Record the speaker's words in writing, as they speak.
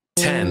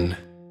10,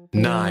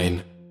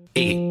 9,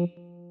 8,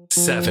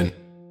 7,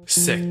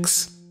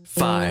 6,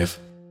 5,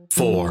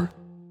 4,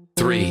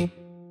 3,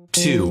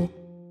 2,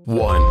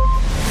 1.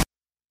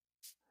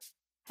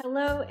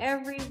 Hello,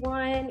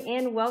 everyone,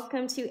 and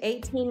welcome to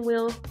 18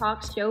 Wheels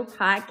Talk Show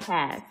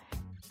podcast.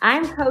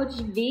 I'm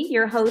Coach V,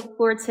 your host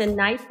for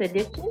tonight's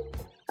edition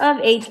of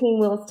 18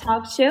 Wheels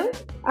Talk Show.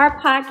 Our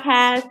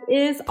podcast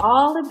is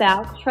all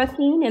about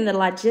trucking and the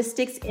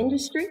logistics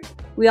industry.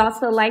 We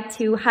also like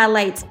to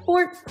highlight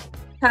sports,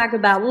 talk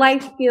about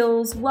life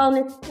skills,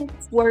 wellness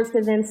tips, words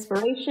of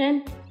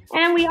inspiration,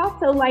 and we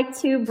also like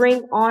to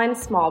bring on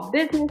small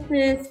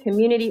businesses,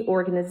 community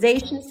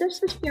organizations, just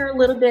to share a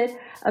little bit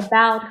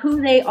about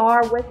who they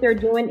are, what they're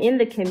doing in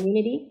the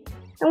community.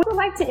 And we would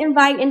like to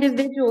invite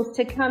individuals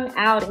to come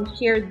out and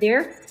share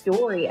their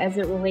story as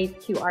it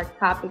relates to our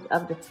topic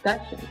of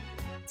discussion.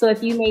 So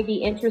if you may be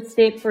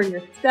interested for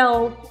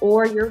yourself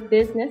or your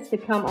business to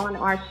come on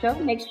our show,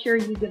 make sure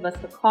you give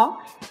us a call.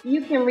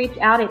 You can reach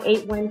out at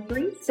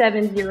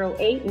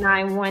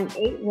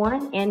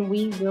 813-708-9181 and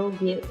we will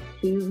get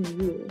to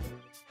you.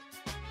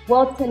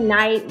 Well,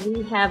 tonight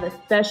we have a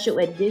special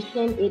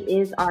edition. It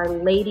is our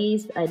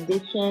ladies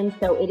edition.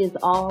 So it is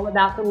all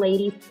about the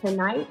ladies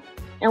tonight.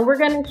 And we're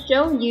going to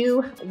show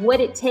you what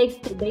it takes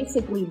to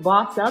basically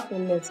boss up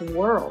in this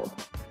world,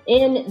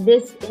 in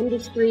this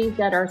industry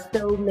that are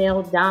so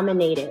male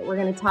dominated. We're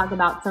going to talk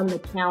about some of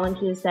the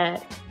challenges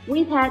that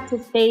we've had to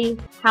face,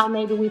 how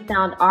maybe we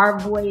found our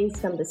voice,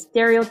 some of the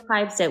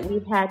stereotypes that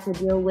we've had to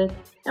deal with,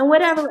 and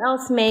whatever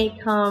else may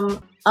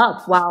come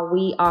up while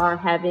we are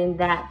having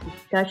that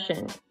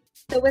discussion.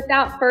 So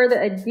without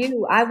further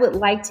ado, I would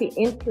like to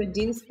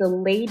introduce the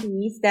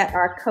ladies that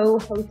are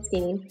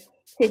co-hosting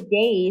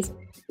today's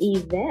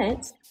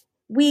event.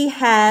 We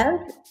have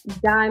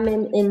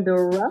Diamond in the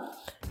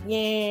Ruff.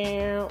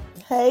 Yeah.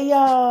 Hey,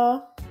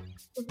 y'all.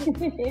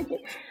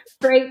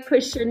 Freight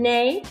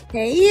Pushernay.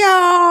 Hey,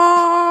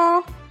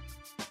 y'all.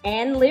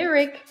 And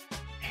Lyric.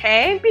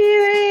 Hey,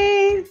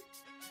 beauties.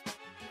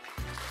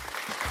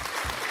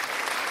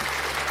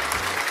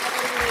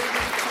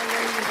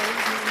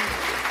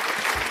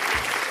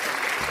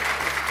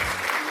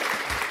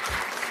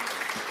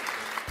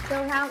 So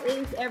how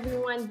is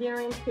everyone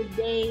doing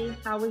today?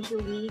 How was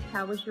your week?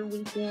 How was your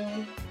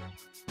weekend?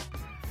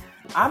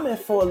 I'm in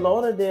Fort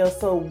Lauderdale,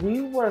 so we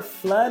were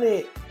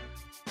flooded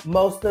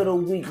most of the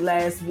week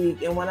last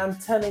week. And when I'm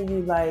telling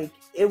you, like,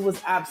 it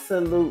was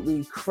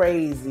absolutely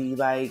crazy.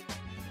 Like,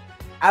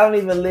 I don't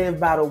even live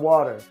by the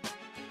water.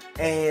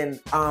 And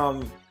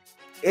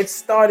it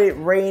started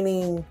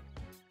raining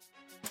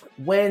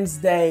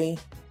Wednesday.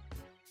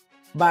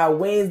 By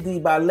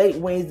late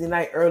Wednesday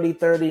night, early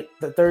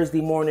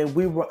Thursday morning,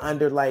 we were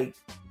under like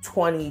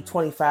 20,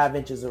 25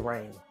 inches of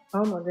rain.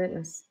 Oh my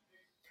goodness.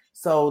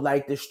 So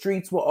like the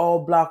streets were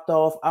all blocked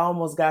off. I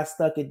almost got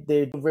stuck at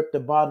there, ripped the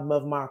bottom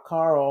of my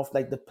car off,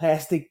 like the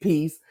plastic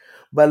piece.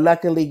 But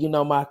luckily,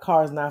 my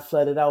car's not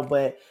flooded out.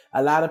 But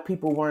a lot of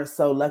people weren't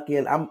so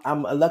lucky.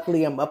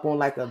 Luckily I'm up on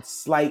like a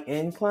slight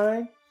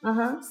incline.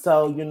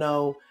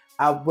 So,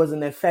 I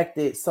wasn't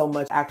affected so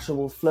much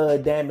actual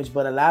flood damage,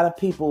 but a lot of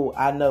people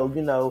I know,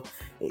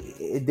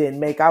 it didn't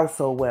make out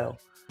so well.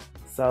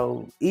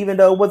 So even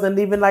though it wasn't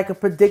even like a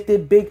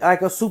predicted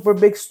like a super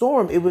big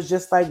storm, it was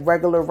just like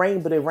regular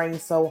rain, but it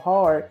rained so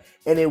hard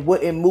and it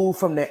wouldn't move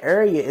from the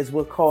area is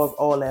what caused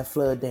all that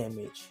flood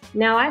damage.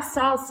 Now I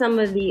saw some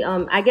of the,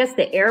 I guess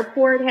the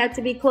airport had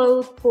to be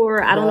closed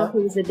for, I don't know if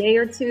it was a day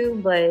or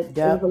two, but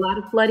there was a lot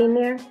of flooding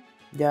there.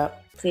 Yep.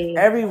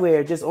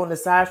 Everywhere, just on the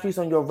side streets,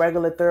 on your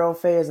regular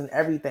thoroughfares and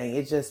everything.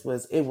 It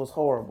was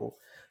horrible.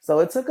 So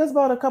it took us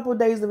about a couple of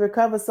days to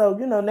recover. So,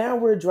 now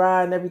we're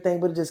dry and everything,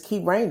 but it just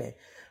keep raining.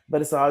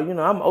 But it's all,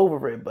 I'm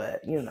over it,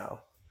 but Now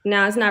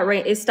it's not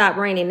rain. It stopped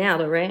raining now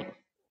though, right?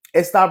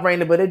 It stopped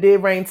raining, but it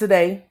did rain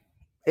today.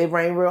 It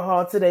rained real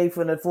hard today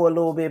for a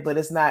little bit, but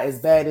it's not as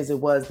bad as it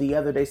was the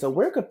other day. So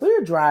we're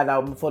dried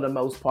out for the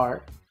most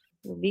part.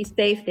 Be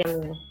safe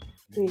down there.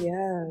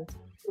 Yeah.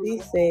 Be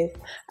safe.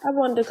 I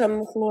wanted to come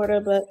to Florida,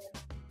 but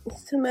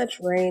it's too much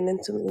rain and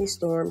too many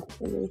storms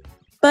for me.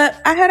 But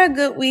I had a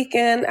good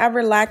weekend. I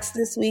relaxed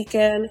this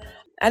weekend.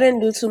 I didn't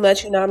do too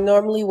much. I'm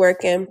normally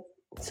working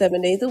 7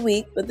 days a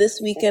week, but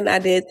this weekend I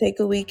did take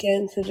a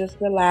weekend to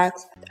just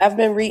relax. I've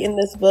been reading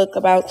this book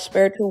about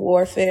spiritual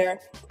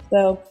warfare.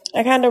 So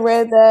I kind of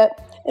read that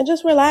and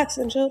just relaxed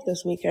and chilled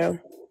this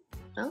weekend.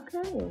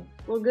 Okay.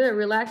 Well, good.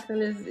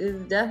 Relaxing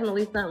is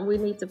definitely something we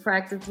need to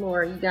practice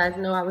more. You guys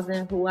know I was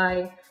in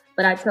Hawaii.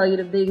 But I tell you,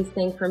 the biggest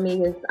thing for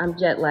me is I'm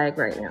jet lagged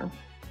right now.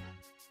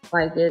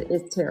 Like,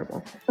 it's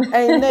terrible.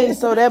 Hey, Nate,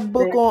 so that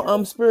book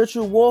on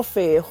spiritual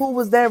warfare, who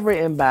was that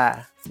written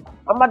by?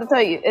 I'm about to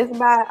tell you. It's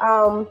by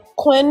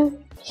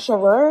Quinn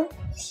Scherer.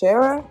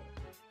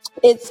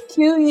 It's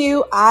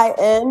Quin,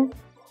 and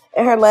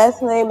her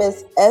last name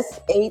is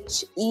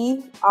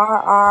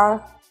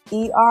Sherrer.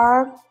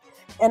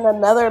 And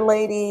another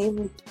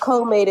lady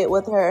co-made it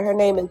with her. Her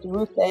name is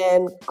Ruth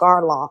Ann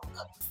Garlock.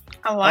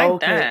 I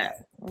like that.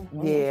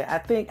 Yeah, I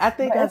think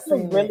I've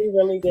seen really,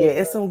 really good. Yeah,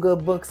 it's some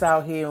good books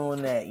out here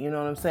on that. You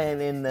know what I'm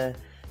saying?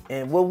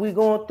 And what we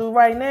going through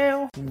right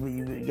now,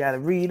 you got to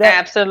read up.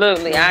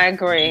 Absolutely, I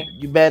agree.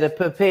 You better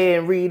prepare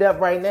and read up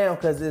right now,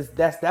 because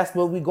that's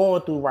what we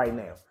going through right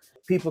now.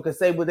 People can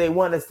say what they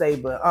want to say,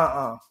 but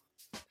I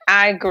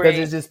agree. Because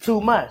it's just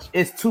too much.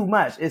 It's too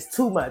much. It's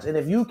too much. And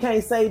if you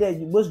can't say that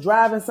what's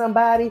driving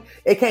somebody,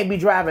 it can't be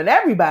driving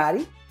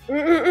everybody. You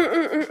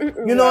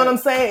know what I'm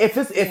saying?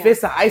 If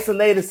it's an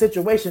isolated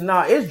situation,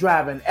 it's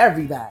driving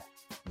everybody.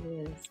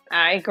 Yes.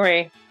 I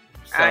agree.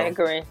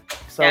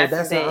 So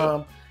that's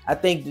I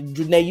think,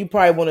 Janae, you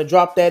probably want to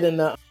drop that in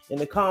the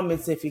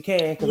comments if you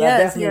can, because I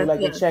definitely would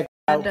like to check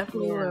out. I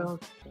definitely will.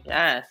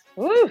 Yes.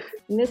 Woo.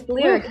 Miss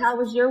Lyric, how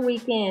was your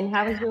weekend?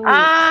 How was your week?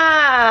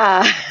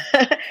 I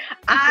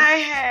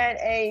had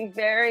a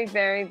very,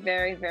 very,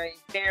 very, very,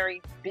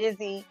 very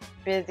busy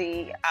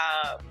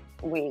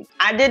week.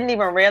 I didn't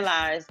even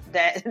realize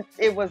that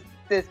it was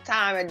this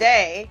time of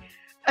day.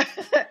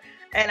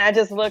 And I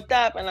just looked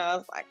up and I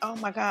was like, oh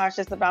my gosh,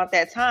 it's about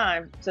that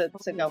time to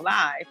go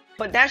live.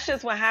 But that's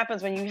just what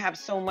happens when you have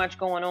so much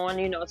going on,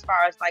 as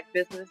far as like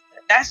business.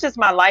 That's just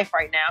my life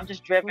right now. I'm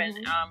just driven.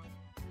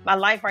 My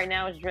life right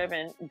now is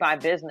driven by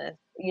business,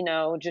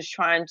 just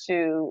trying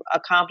to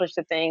accomplish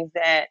the things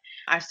that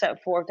I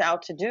set forth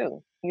out to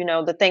do.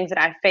 The things that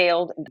I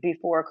failed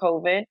before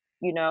COVID,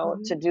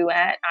 to do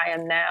at, I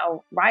am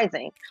now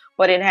rising.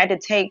 But it had to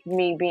take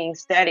me being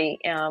steady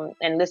and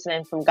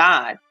listening from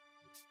God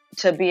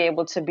to be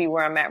able to be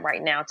where I'm at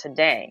right now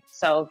today.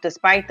 So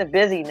despite the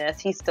busyness,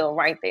 he's still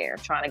right there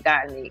trying to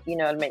guide me,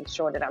 to make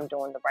sure that I'm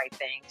doing the right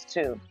things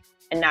too,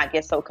 and not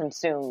get so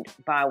consumed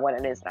by what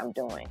it is that I'm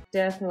doing.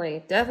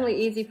 Definitely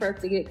easy for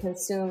us to get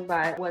consumed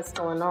by what's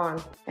going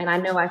on. And I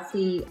know I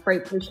see,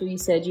 Freight Pusher, you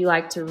said you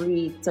like to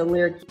read. So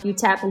Lyric, you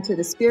tap into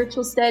the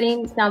spiritual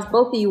setting. Sounds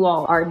both of you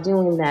all are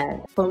doing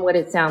that from what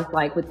it sounds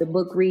like with the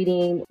book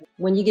reading.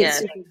 When you get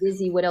super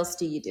busy, what else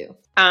do you do?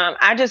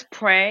 I just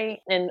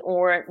pray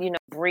or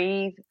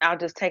breathe. I'll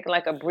just take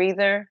like a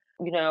breather,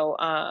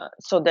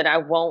 so that I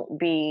won't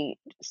be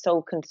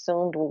so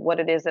consumed with what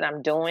it is that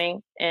I'm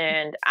doing.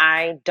 And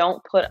I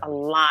don't put a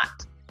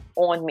lot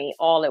on me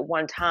all at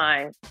one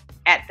time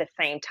at the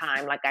same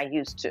time like I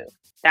used to.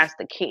 That's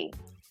the key.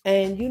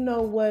 And you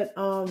know what,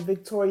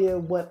 Victoria,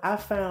 what I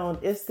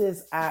found is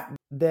this app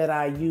that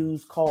I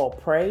use called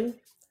Pray.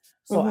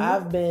 So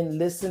I've been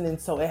listening.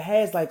 So it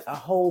has like a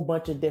whole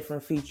bunch of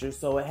different features.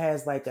 So it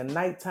has like a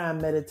nighttime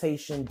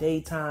meditation,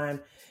 daytime.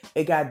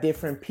 It got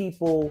different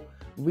people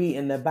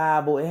reading the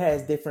Bible. It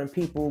has different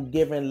people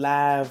giving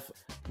live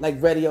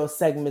like radio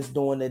segments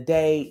during the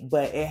day.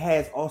 But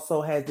it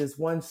also has this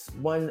one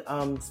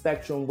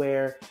spectrum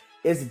where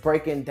it's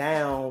breaking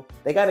down.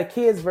 They got a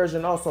kids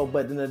version also,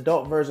 but an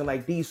adult version,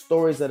 like these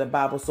stories of the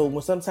Bible. So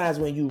sometimes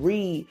when you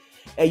read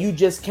and you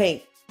just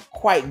can't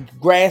quite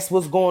grasp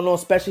what's going on,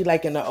 especially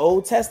like in the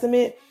Old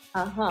Testament,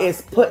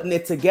 it's putting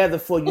it together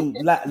for you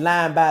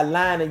line by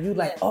line, and you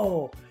like,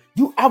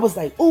 I was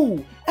like,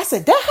 ooh, I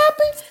said that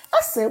happened.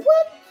 I said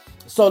what?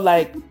 So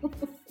like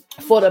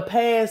for the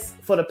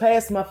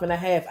past month and a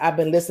half, I've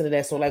been listening to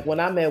that. So like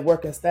when I'm at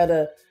work, instead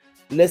of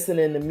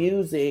listening to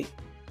music,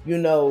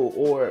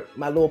 or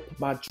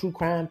my true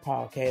crime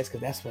podcast,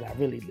 because that's what I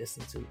really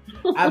listen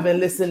to. I've been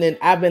listening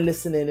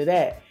to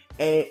that.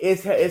 And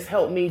it's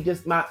helped me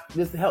just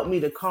help me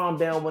to calm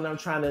down when I'm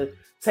trying to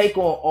take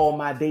on all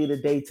my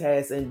day-to-day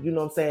tasks. And you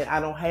know what I'm saying? I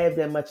don't have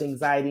that much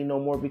anxiety no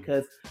more,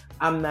 because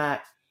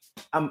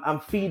I'm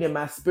feeding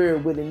my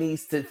spirit what it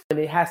needs to, and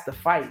it has to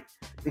fight.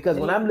 Because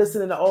when I'm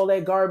listening to all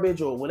that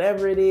garbage or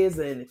whatever it is,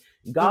 and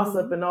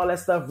gossip and all that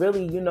stuff,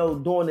 really,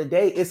 during the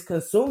day, it's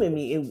consuming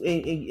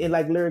me. And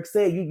like Lyric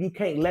said, you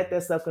can't let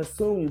that stuff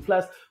consume you.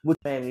 Plus with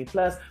family,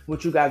 plus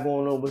what you got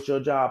going on with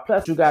your job,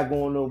 plus you got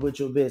going on with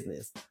your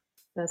business.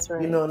 That's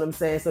right. You know what I'm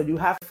saying? So you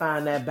have to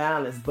find that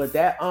balance. But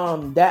that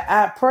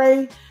app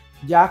Pray,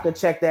 y'all can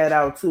check that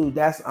out too.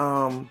 That's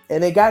and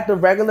they got the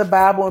regular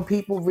Bible and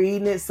people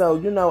reading it. So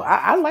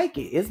I like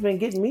it. It's been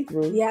getting me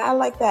through. Yeah, I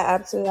like that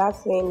app too. I've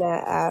seen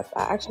that app.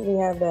 I actually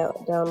have that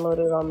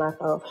downloaded on my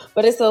phone.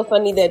 But it's so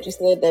funny that you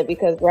said that,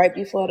 because right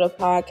before the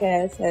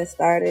podcast had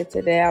started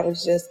today, I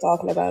was just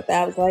talking about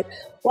that. I was like,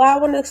 well, I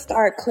want to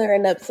start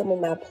clearing up some of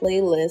my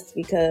playlists,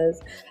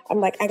 because I'm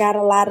like, I got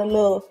a lot of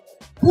little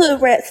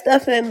hood rat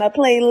stuff in my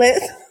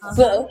playlist.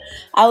 So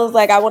I was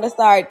like, I want to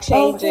start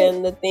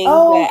changing the things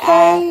that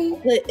I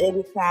put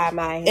inside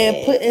my head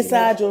and put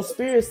inside your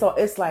spirit. So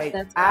it's like,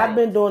 I've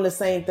been doing the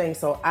same thing.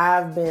 So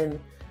I've been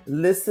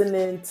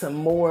listening to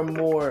more and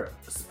more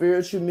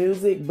spiritual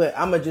music, but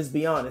I'm gonna just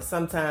be honest,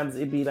 sometimes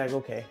it'd be like,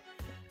 okay,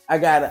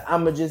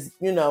 I'ma just,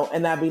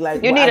 and I'd be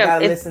like, I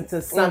gotta listen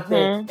to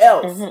something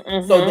else.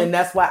 So then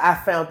that's why I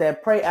found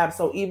that Pray app.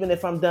 So even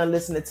if I'm done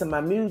listening to my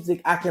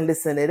music, I can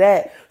listen to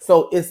that.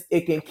 So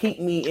it can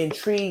keep me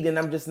intrigued, and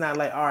I'm just not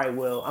like, all right,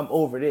 well, I'm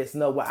over this.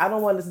 No, well, I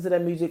don't want to listen to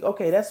that music.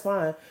 Okay, that's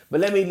fine.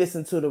 But let me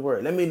listen to the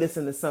word. Let me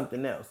listen to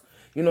something else.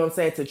 You know what I'm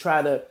saying? To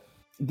try to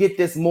get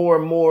this more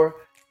and more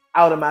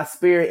out of my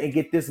spirit and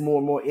get this more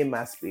and more in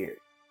my spirit.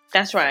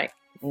 That's right.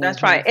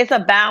 That's right. It's a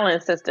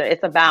balance, sister.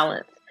 It's a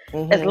balance.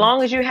 As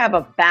long as you have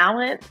a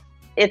balance,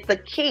 it's the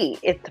key.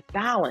 It's the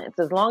balance.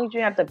 As long as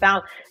you have the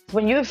balance.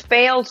 When you've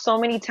failed so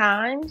many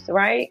times,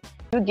 right?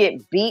 You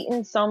get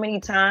beaten so many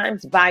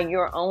times by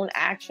your own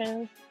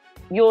actions.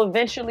 You'll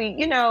eventually,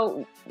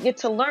 get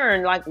to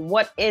learn like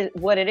what it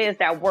is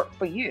that worked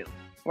for you,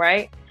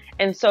 right?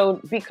 And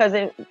so because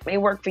it may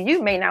work for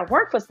you, may not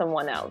work for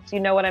someone else. You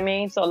know what I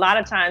mean? So a lot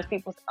of times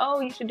people say,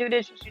 "Oh, you should do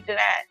this, you should do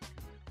that."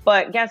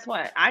 But guess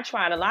what? I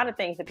tried a lot of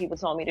things that people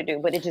told me to do,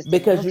 but it just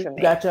didn't Because work you for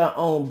me. got your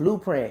own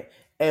blueprint.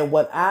 And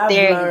what I've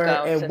There you learned,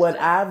 go, and sister. what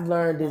I've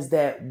learned is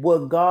that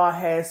what God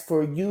has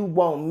for you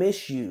won't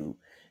miss you.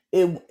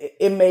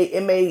 It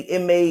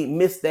may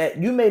miss that.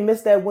 You may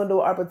miss that window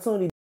of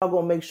opportunity. I'm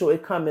gonna make sure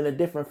it come in a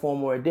different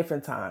form or a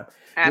different time.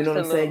 You know what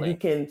I'm saying? Absolutely. You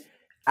can.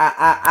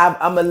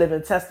 I'm a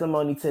living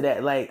testimony to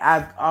that. Like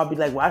I'll be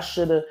like, well, I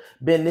should have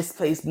been this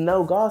place.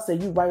 No, God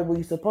said you right where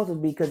you're supposed to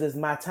be because it's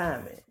my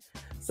timing.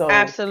 So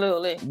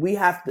Absolutely. we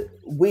have to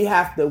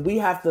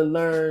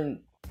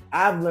learn.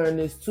 I've learned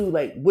this too,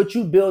 like what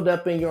you build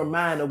up in your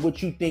mind of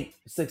what you think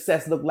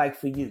success look like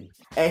for you.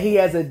 And he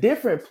has a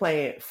different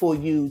plan for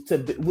you to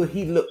what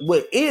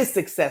is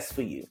success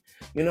for you.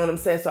 You know what I'm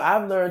saying? So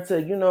I've learned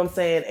to,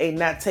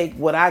 not take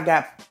what I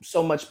got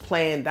so much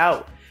planned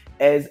out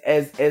as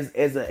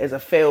a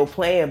failed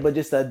plan, but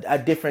just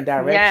a different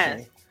direction.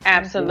 Yes,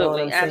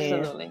 absolutely, You know what I'm saying?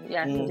 absolutely.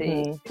 Yes,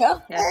 indeed.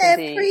 Come Yes, ahead,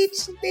 indeed.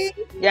 preach me.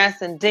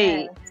 Yes,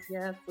 indeed.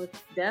 Yes,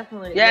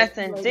 definitely. Yes,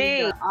 Ladies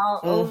indeed. are all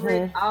over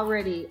it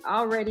already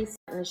starting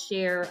to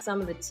share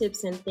some of the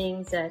tips and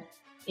things that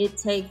it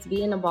takes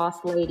being a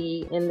boss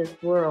lady in this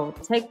world.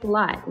 It takes a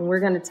lot, and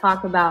we're going to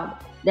talk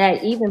about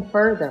that even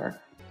further.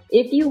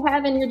 If you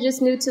haven't, you're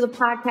just new to the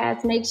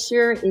podcast, make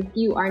sure if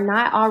you are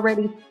not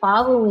already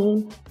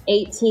following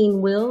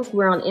 18 Wheels,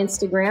 we're on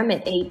Instagram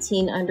at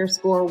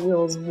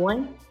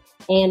 18_Wheels1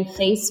 and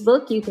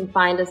Facebook. You can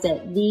find us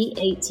at the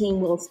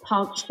 18 Wheels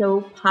Talk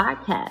Show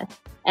Podcast.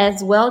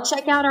 As well,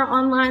 check out our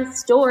online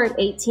store at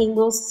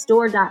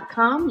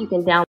 18wheelsstore.com. You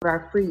can download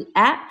our free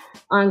app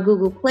on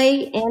Google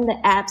Play and the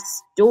App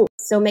Store.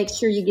 So make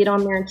sure you get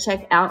on there and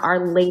check out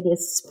our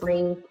latest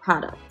spring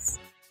products.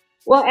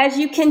 Well, as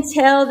you can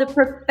tell, the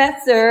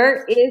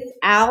professor is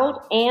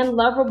out and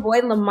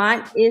Loverboy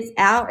Lamont is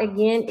out.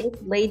 Again,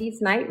 it's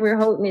ladies' night. We're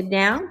holding it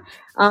down.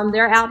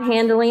 They're out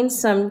handling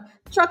some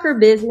trucker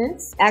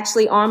business,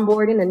 actually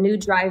onboarding a new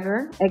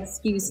driver,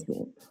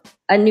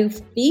 a new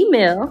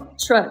female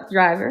truck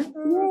driver,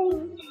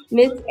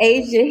 Miss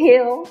Asia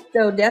Hill.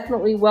 So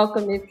definitely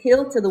welcome Miss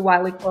Hill to the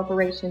Wiley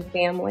Corporation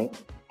family.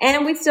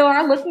 And we still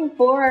are looking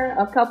for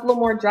a couple of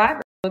more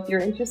drivers. So if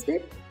you're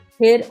interested,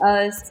 hit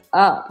us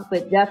up.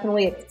 But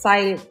definitely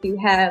excited to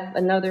have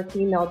another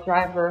female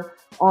driver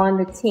on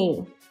the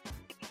team.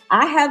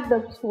 I have the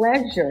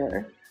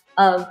pleasure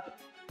of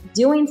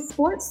doing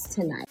sports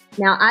tonight.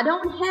 Now, I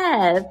don't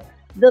have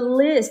the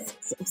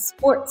list of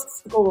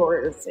sports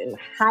scores and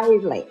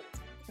highlights,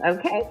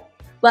 okay?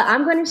 But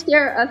I'm going to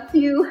share a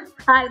few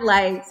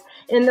highlights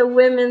in the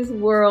women's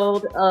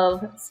world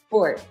of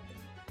sports.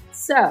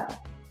 So,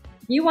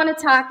 if you want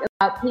to talk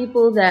about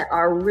people that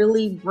are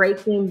really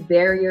breaking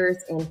barriers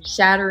and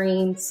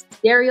shattering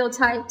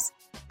stereotypes,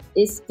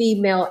 it's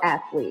female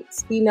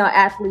athletes. Female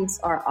athletes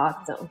are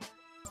awesome.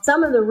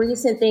 Some of the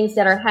recent things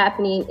that are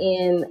happening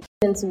in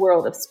the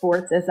world of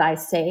sports, as I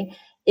say,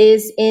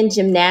 is in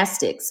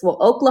gymnastics. Well,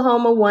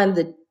 Oklahoma won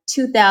the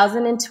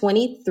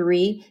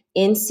 2023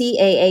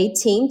 NCAA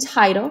team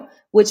title,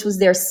 which was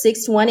their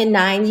 6th one in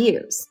 9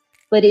 years.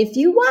 But if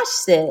you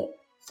watched it,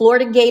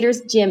 Florida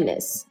Gators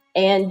gymnast,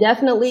 and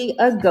definitely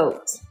a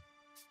GOAT,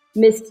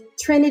 Miss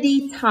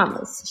Trinity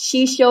Thomas,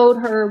 she showed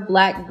her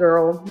black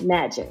girl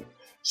magic.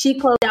 She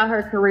closed out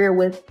her career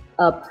with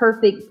a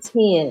perfect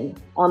 10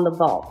 on the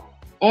vault.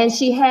 And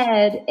she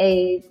had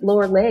a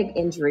lower leg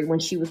injury when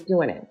she was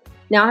doing it.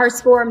 Now, her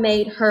score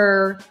made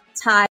her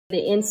tie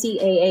the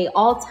NCAA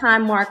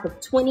all-time mark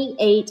of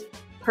 28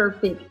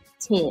 perfect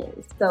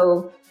 10s.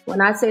 So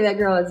when I say that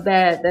girl is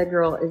bad, that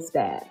girl is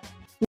bad.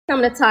 What I'm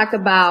going to talk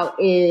about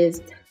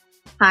is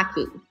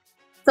hockey.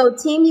 So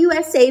Team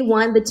USA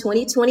won the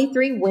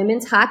 2023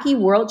 Women's Hockey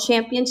World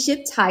Championship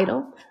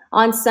title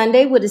on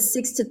Sunday with a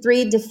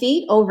 6-3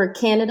 defeat over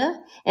Canada.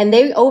 And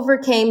they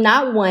overcame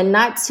not one,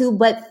 not two,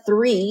 but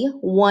 3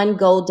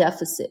 one-goal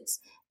deficits.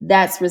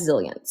 That's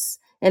resilience.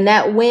 And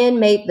that win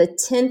made the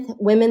 10th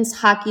Women's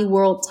Hockey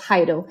World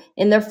title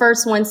and their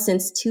first one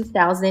since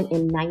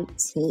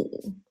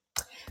 2019.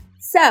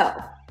 So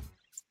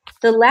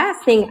the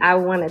last thing I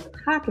want to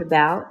talk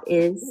about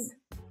is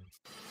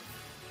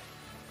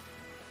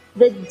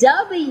the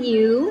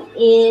WNBA.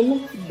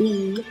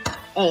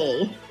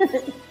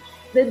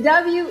 The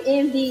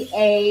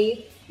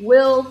WNBA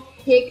will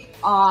kick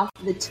off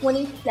the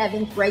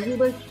 27th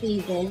regular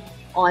season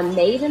on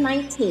May the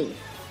 19th,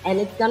 and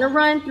it's going to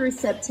run through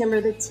September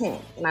the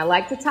 10th. And I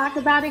like to talk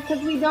about it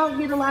because we don't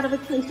get a lot of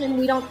attention.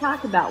 We don't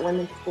talk about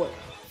women's sports.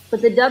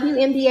 But the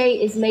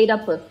WNBA is made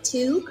up of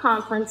 2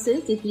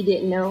 conferences, if you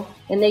didn't know,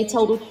 and they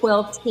total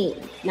 12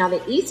 teams. Now,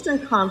 the Eastern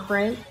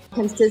Conference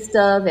consists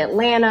of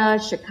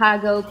Atlanta,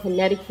 Chicago,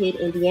 Connecticut,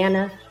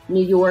 Indiana,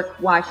 New York,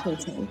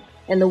 Washington.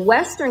 And the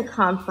Western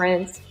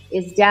Conference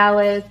is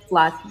Dallas,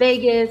 Las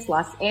Vegas,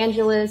 Los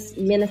Angeles,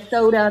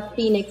 Minnesota,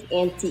 Phoenix,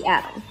 and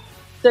Seattle.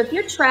 So if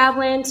you're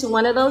traveling to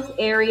one of those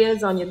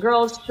areas on your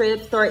girls'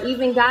 trips, or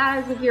even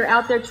guys, if you're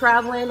out there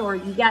traveling or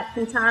you got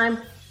some time,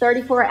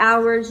 34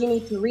 hours, you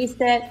need to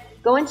reset,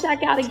 go and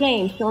check out a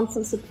game, show them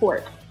some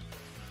support.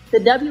 The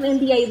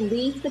WNBA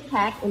leads the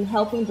pack in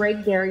helping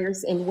break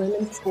barriers in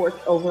women's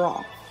sports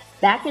overall.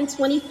 Back in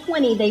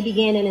 2020, they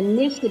began an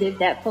initiative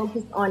that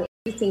focused on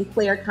increasing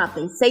player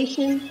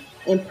compensation,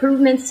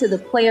 improvements to the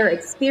player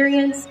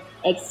experience,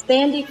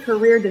 expanded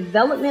career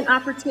development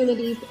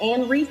opportunities,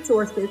 and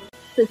resources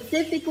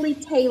specifically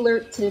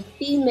tailored to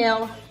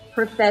female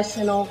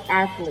professional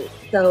athletes.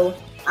 So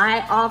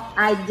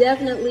I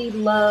definitely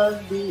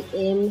love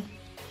the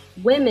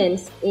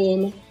women's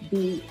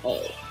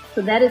NBA.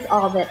 So that is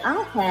all that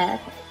I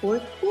have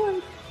for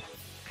sports.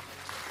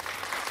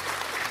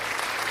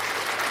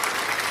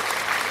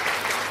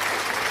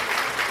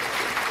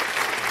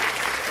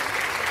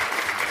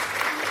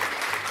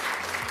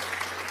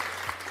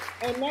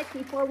 And next,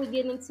 before we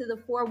get into the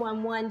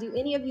 411, do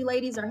any of you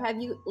ladies, or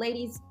have you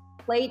ladies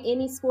played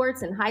any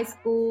sports in high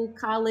school,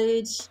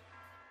 college,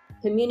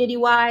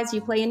 community-wise?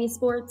 You play any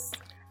sports?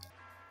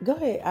 Go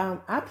ahead.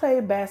 I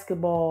played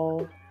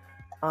basketball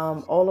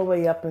all the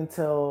way up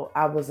until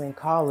I was in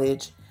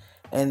college,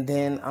 and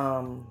then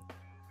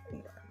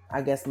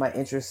I guess my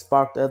interest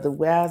sparked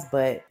otherwise.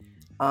 But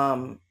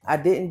I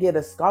didn't get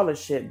a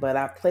scholarship, but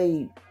I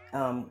played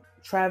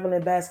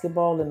traveling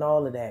basketball and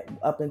all of that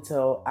up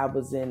until I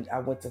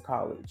went to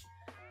college.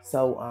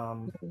 So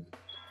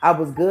I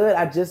was good.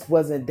 I just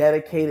wasn't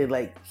dedicated,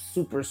 like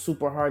super,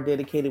 super hard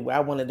dedicated where I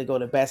wanted to go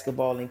to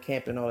basketball and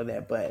camp and all of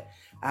that. But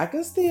I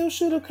can still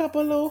shoot a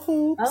couple little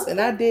hoops. Okay.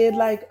 And I did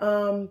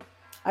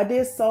I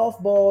did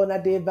softball and I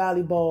did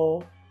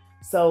volleyball.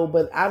 So,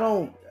 but I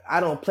don't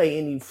play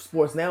any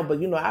sports now, but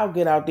I'll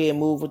get out there and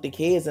move with the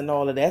kids and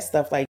all of that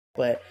stuff like that.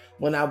 But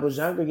when I was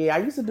younger, yeah, I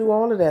used to do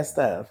all of that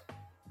stuff.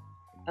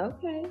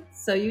 Okay.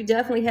 So you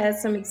definitely had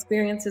some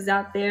experiences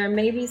out there,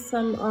 maybe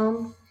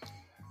some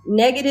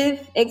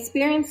negative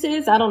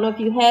experiences. I don't know if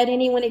you had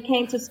any when it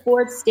came to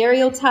sports,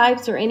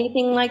 stereotypes or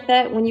anything like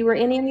that when you were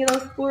in any of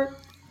those sports?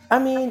 I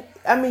mean,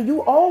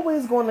 you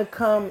always going to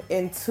come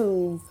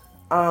into,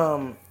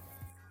 I'm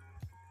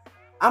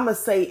going to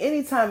say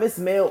anytime it's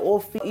male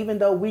or female, even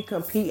though we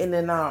competing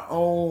in our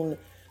own,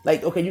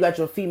 like, okay, you got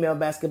your female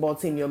basketball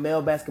team, your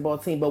male basketball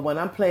team, but when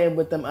I'm playing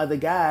with them other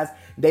guys,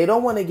 they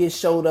don't want to get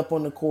showed up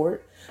on the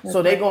court. Okay.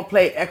 So they're going to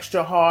play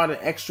extra hard and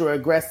extra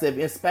aggressive,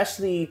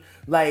 especially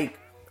like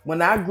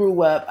when I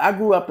grew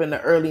up in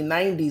the early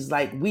 90s,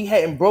 like we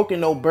hadn't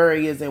broken no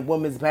barriers in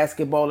women's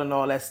basketball and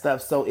all that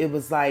stuff. So it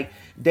was like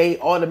they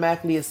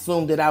automatically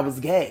assumed that I was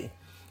gay.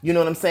 You know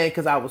what I'm saying?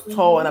 Because I was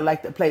tall and I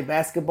like to play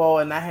basketball,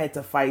 and I had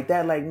to fight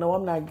that. Like, no,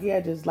 I'm not gay.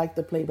 I just like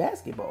to play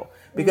basketball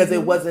because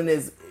it wasn't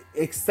as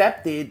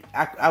accepted.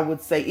 I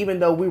would say, even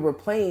though we were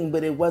playing,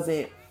 but it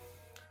wasn't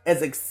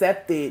as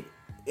accepted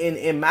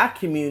in my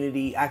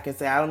community. I can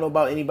say, I don't know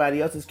about anybody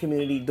else's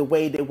community, the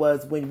way that it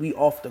was when we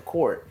off the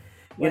court.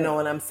 You know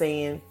what I'm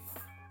saying?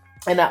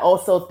 And I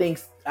also think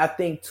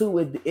too,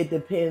 it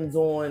depends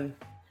on,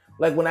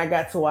 like when I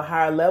got to a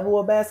higher level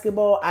of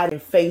basketball, I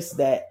didn't face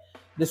that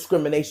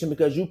discrimination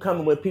because you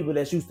coming with people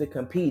that's used to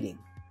competing.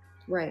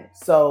 Right.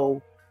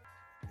 So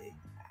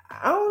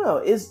I don't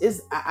know.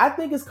 I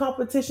think it's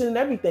competition in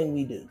everything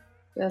we do.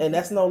 Definitely. And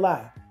that's no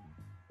lie.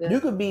 Yeah. You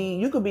could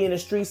be in the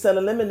street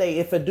selling lemonade.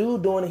 If a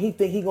dude doing it, he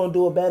think he gonna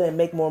do it better and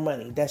make more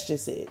money. That's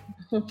just it.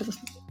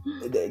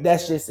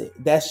 That's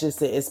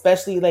just it.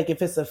 Especially like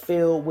if it's a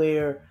field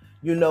where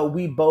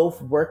we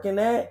both working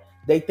at,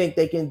 they think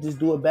they can just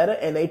do it better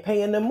and they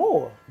paying them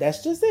more.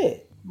 That's just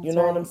it. You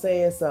know what I'm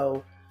saying?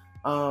 So,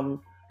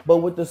 but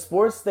with the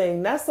sports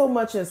thing, not so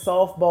much in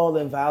softball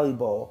and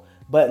volleyball,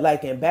 but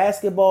like in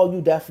basketball,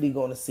 you definitely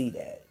going to see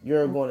that.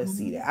 You're going to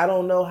see that. I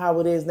don't know how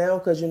it is now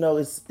because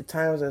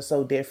times are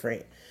so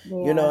different.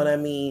 Yeah. You know what I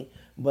mean?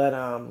 But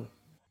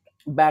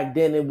back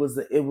then it was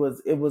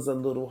a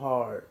little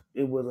hard.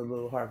 It was a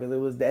little hard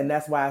because and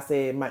that's why I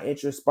said my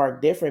interest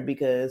sparked different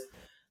because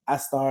I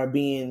started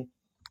dating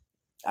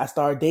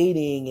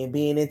and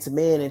being into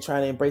men and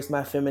trying to embrace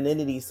my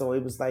femininity. So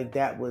it was like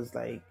that was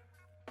like,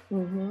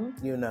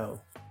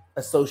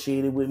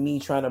 associated with me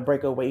trying to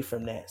break away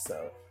from that.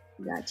 So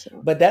gotcha.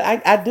 But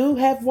that I do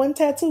have one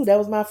tattoo. That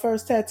was my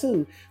first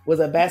tattoo. Was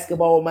a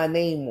basketball with my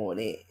name on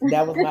it.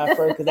 That was my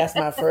first, because that's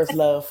my first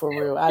love for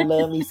real. I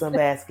love me some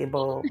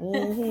basketball.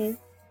 Mm-hmm.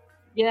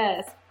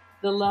 Yes,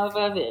 the love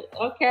of it.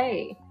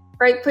 Okay,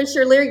 great.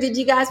 Pusher Lyric. Did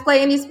you guys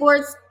play any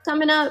sports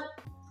coming up?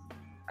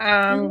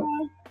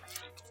 Oh,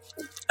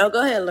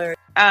 go ahead, Lyric.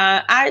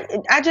 I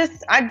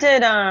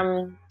did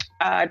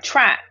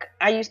track.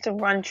 I used to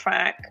run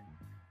track.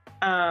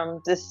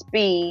 The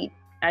speed.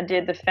 I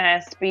did the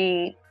fast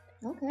speed.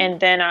 Okay. And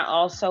then I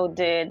also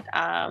did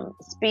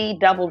speed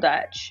double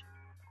dutch.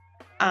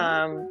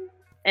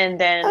 And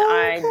then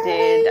I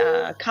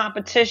did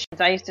competitions.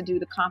 I used to do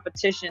the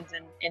competitions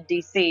in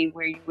DC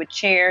where you would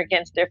cheer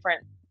against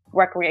different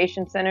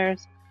recreation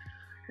centers.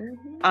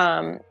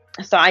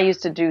 So I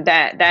used to do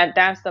that.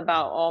 That's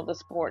about all the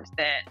sports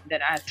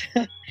that I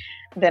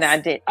that I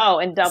did. Oh,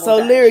 and double So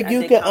dutch. Lyric, I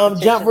you did can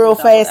jump competitions real in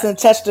double fast dutch. and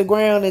touch the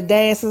ground and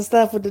dance and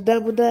stuff with the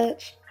double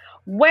dutch.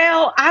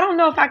 Well, I don't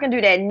know if I can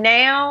do that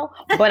now,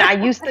 but I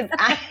used to.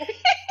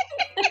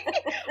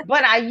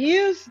 But I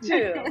used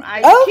to.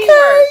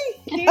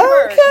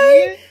 Keyword.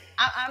 Okay.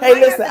 I Hey, might have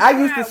listen, to I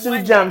used try to it shoot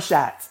one jump day.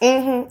 shots.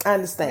 I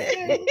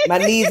understand. My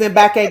knees and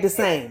back ain't the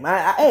same.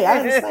 I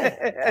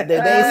understand. They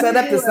ain't set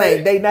up the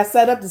same. They not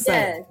set up the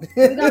same. Yes,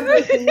 we're gonna do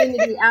a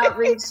community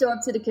outreach. Show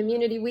up to the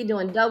community. We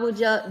doing double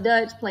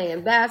dutch,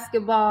 playing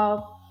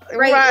basketball.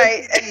 Great,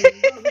 Right.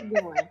 what we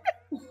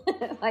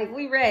doing? Like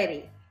we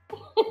ready.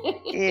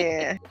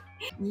 Yeah.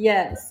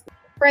 Yes.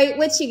 Great.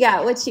 What you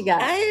got?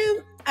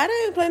 I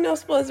didn't play no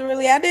sports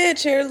really. I did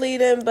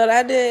cheerleading, but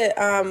I did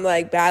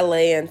like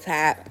ballet and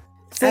tap.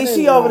 See,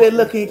 she over there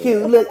looking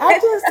cute. Look, I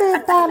just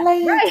said ballet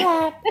and Right.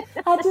 tap.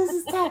 I just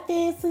was tap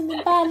dancing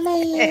and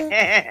ballet.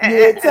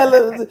 Yeah, tell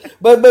her.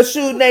 But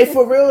shoot, Nate,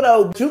 for real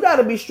though, you got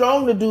to be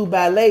strong to do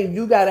ballet.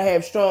 You got to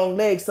have strong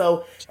legs.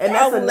 So, and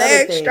that's Strong another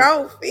legs, thing.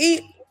 strong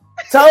feet.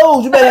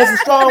 Toes, you better have some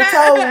strong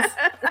toes.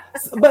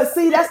 But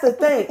see, that's the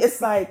thing.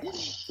 It's like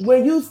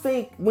when you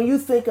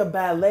think of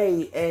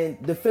ballet and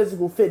the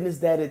physical fitness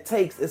that it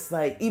takes, it's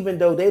like even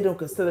though they don't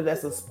consider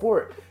that a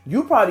sport,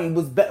 you probably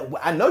was.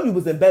 I know you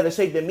was in better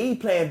shape than me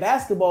playing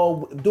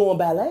basketball doing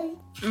ballet.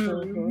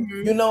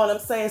 Mm-hmm. You know what I'm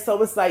saying?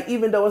 So it's like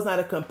even though it's not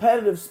a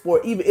competitive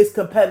sport, even it's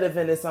competitive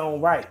in its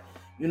own right.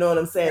 You know what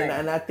I'm saying? Right.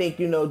 And I think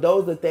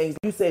those are things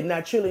you said.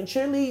 Now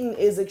cheerleading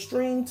is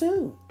extreme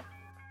too.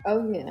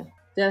 Oh yeah.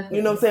 Definitely.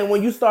 You know what I'm saying?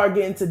 When you start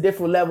getting to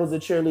different levels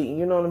of cheerleading,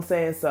 you know what I'm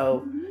saying?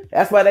 So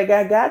that's why they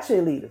got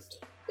cheerleaders.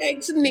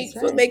 Thanks, Nick,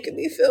 for making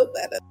me feel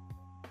better.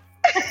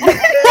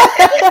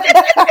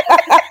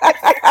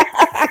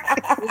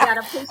 We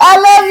gotta push. I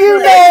love you,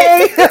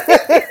 Nate.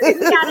 We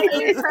gotta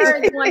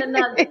encourage one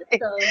another.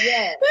 So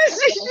yes.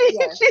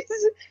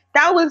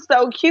 That was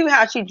so cute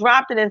how she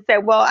dropped it and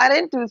said, "Well, I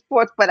didn't do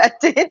sports, but I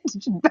did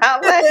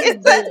ballet."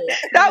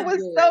 That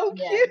was so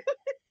cute.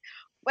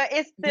 But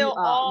it's still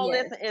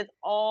it's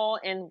all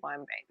in one,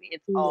 baby.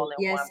 It's all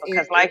in one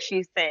because, like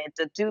she said,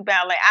 to do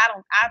ballet,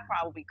 I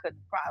probably couldn't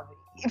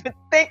even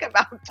think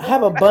about. I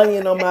have a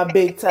bunion on my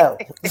big toe.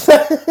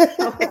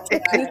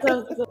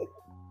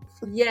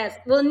 Yes.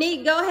 Well,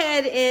 Neat, go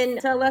ahead and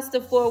tell us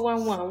the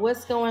 411.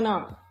 What's going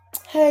on?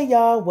 Hey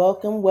y'all,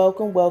 welcome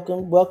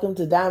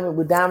to Diamond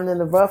with Diamond in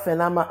the Ruff,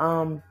 and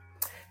I'ma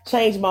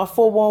change my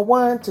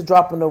 411 to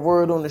dropping the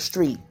word on the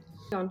street.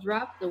 Gonna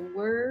drop the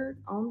word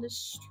on the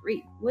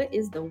street. What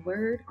is the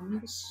word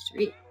on the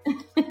street?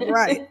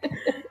 Right.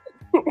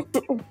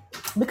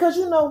 Because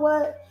you know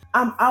what?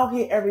 I'm out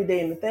here every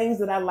day, and the things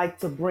that I like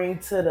to bring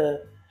to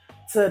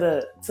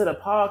the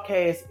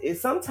podcast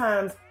is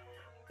sometimes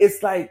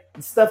it's like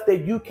stuff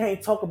that you can't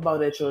talk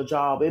about at your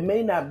job. It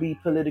may not be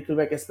politically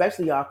correct,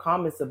 especially our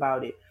comments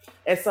about it.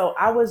 And so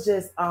I was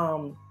just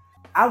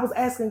I was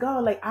asking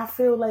God, like, I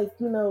feel like,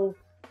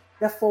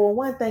 that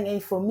 401 thing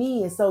ain't for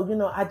me. And so,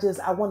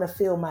 I want to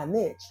fill my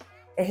niche.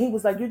 And he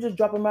was like, you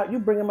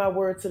bringing my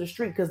word to the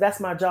street, because that's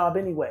my job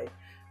anyway,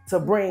 to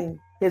bring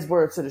his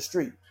word to the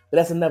street. But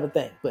that's another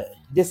thing. But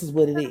this is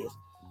what it is.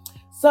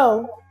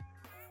 So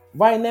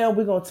right now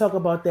we're going to talk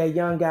about that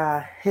young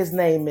guy. His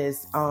name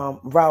is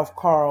Ralph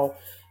Carl,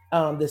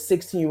 the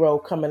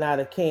 16-year-old coming out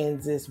of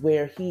Kansas,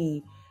 where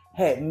he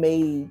had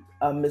made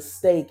a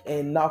mistake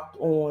and knocked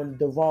on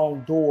the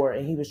wrong door,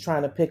 and he was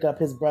trying to pick up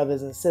his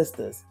brothers and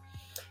sisters.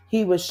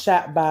 He was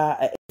shot by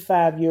an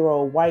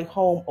 85-year-old white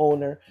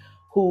homeowner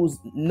whose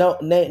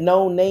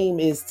known name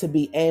is to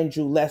be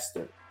Andrew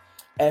Lester.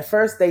 At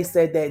first, they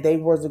said that they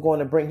wasn't going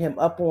to bring him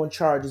up on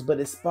charges,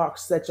 but it sparked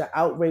such an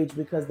outrage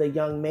because the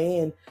young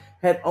man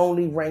had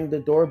only rang the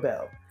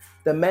doorbell.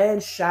 The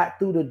man shot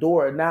through the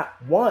door, not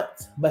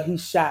once, but he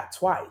shot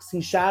twice. He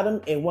shot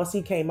him, and once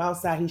he came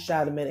outside, he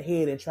shot him in the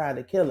head and tried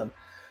to kill him.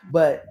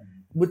 But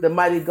with the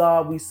mighty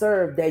God we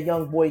serve, that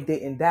young boy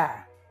didn't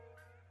die.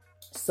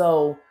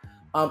 So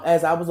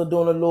as I was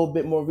doing a little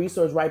bit more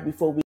research right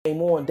before we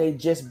came on, they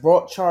just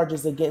brought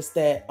charges against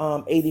that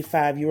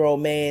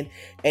 85-year-old man,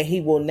 and he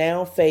will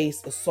now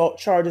face assault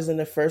charges in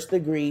the first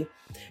degree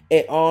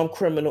and armed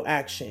criminal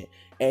action.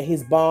 And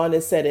his bond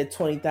is set at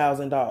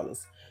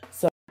 $20,000.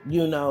 So,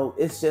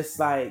 it's just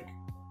like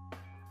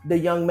the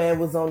young man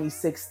was only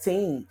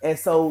 16. And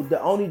so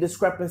the only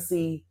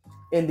discrepancy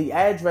in the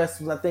address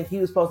was, I think he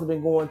was supposed to have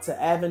been going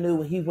to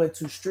Avenue and he went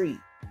to Street.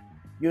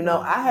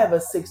 I have a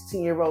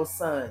 16-year-old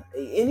son.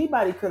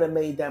 Anybody could have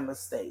made that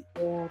mistake.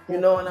 Yeah, you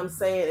know what I'm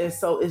saying? And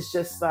so it's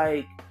just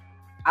like,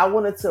 I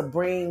wanted to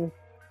bring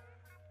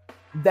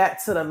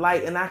that to the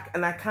light, and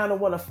I kind of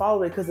want to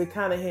follow it because it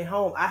kind of hit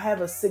home. I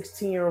have a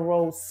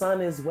 16-year-old son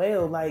as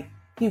well. Like,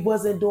 he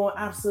wasn't doing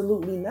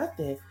absolutely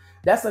nothing.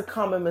 That's a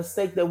common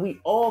mistake that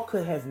we all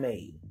could have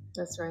made.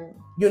 That's right.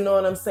 You know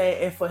what I'm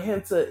saying? And for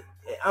him to,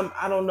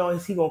 I don't know,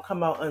 is he gonna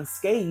come out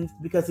unscathed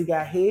because he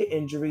got head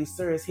injuries,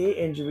 serious head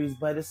injuries?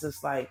 But it's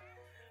just like,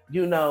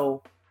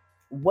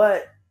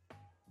 what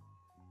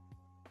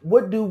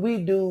what do we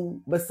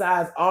do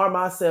besides arm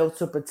ourselves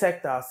to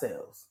protect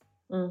ourselves?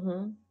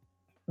 Mm-hmm.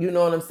 You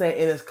know what I'm saying?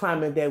 In this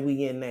climate that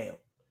we in now.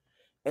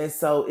 And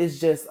so it's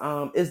just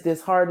it's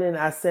disheartening.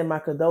 I send my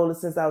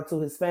condolences out to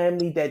his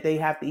family that they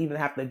have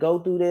to go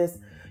through this.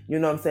 You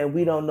know what I'm saying?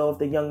 We don't know if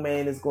the young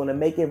man is going to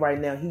make it right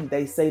now.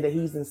 They say that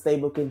he's in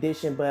stable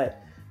condition,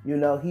 but you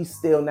know, he's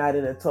still not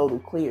in a total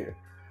clear.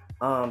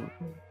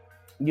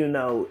 You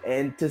know,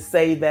 and to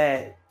say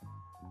that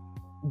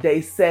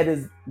they said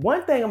is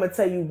one thing. I'm gonna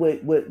tell you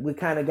what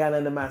kind of got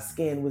under my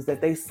skin was that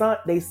they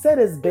set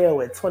his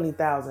bail at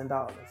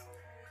 $20,000.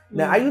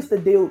 Now I used to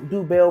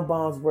do bail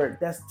bonds work.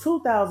 That's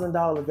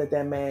 $2,000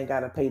 that man got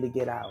to pay to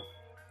get out.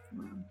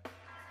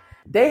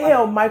 They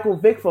held Michael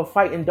Vick for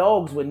fighting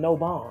dogs with no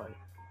bond.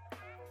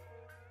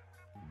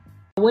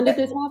 When did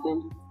this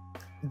happen?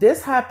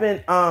 This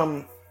happened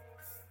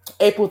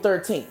April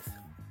 13th.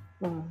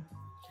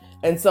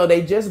 And so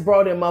they just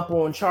brought him up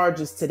on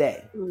charges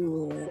today.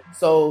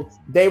 So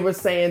they were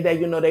saying that,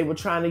 you know, they were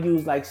trying to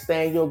use like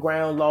stand your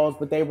ground laws,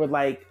 but they were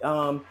like,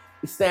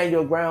 stand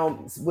your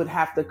ground would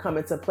have to come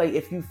into play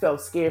if you felt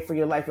scared for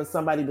your life or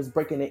somebody was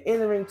breaking and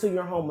entering to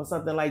your home or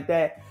something like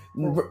that.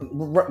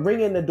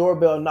 Ringing the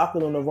doorbell,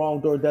 knocking on the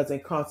wrong door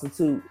doesn't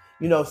constitute,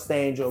 you know,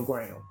 stand your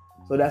ground.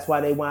 So that's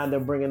why they wound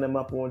up bringing them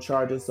up on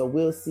charges. So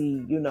we'll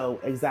see, you know,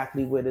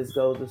 exactly where this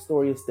goes. The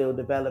story is still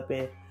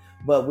developing.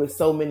 But with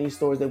so many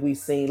stories that we've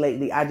seen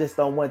lately, I just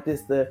don't want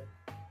this to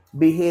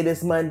be here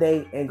this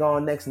Monday and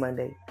gone next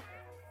Monday.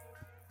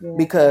 Yeah.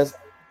 Because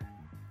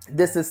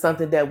this is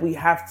something that we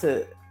have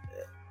to...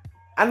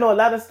 I know a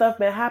lot of stuff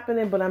been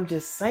happening, but I'm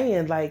just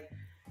saying, like,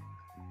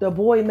 the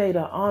boy made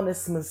an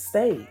honest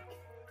mistake.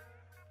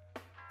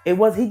 He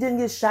didn't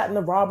get shot in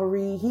a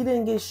robbery. He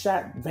didn't get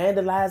shot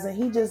vandalizing.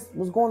 He just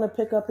was going to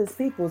pick up his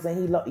peoples, and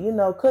he, you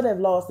know, could have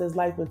lost his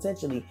life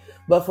potentially,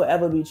 but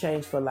forever be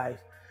changed for life.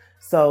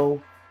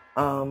 So,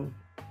 I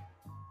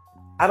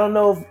don't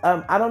know if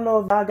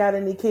y'all got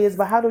any kids,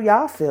 but how do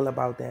y'all feel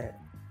about that?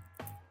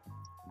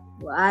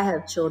 Well, I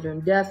have children.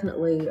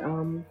 Definitely,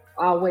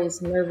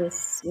 always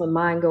nervous when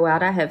mine go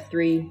out. I have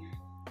 3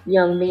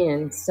 young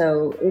men,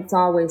 so it's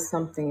always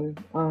something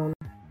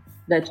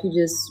that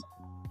you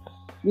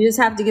just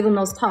have to give them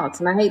those talks.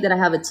 And I hate that I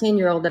have a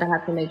 10-year-old that I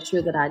have to make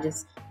sure that I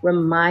just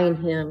remind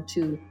him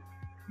to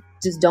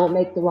just don't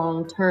make the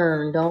wrong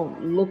turn.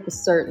 Don't look a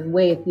certain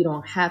way if you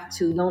don't have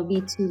to. Don't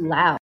be too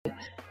loud.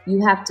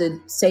 You have to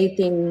say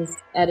things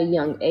at a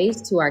young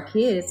age to our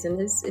kids, and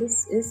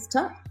it's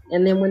tough.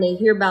 And then when they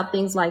hear about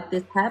things like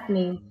this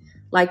happening,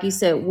 like you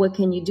said, what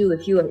can you do?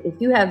 If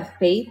you have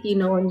faith, you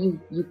know, and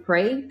you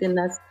pray, then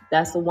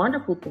that's a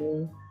wonderful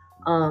thing.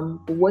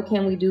 But what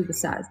can we do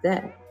besides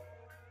that?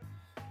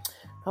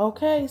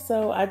 Okay,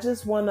 so I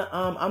just want to,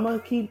 I'm going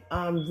to keep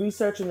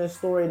researching this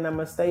story, and I'm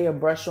going to stay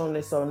abreast on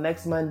this. So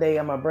next Monday,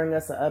 I'm going to bring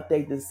us an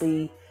update to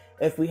see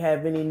if we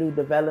have any new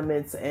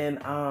developments. And,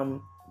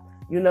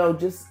 you know,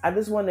 I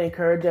just want to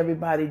encourage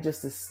everybody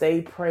just to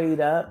stay prayed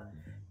up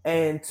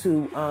and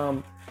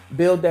to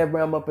build that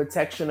realm of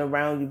protection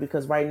around you,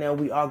 because right now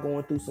we are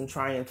going through some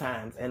trying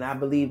times, and I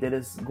believe that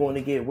it's going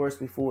to get worse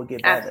before it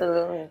get better.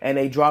 Absolutely.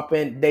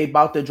 And they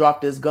about to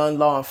drop this gun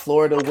law in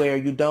Florida where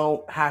you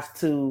don't have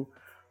to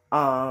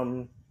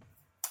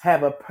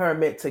have a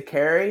permit to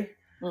carry.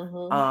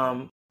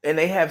 Mm-hmm. And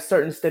they have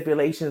certain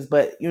stipulations,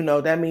 but you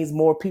know, that means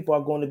more people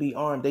are going to be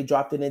armed. They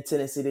dropped it in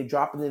Tennessee. They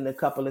dropped it in a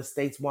couple of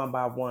states one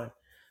by one.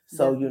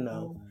 So, you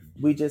know,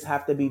 we just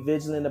have to be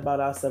vigilant about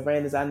our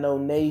surroundings. I know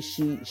Nay,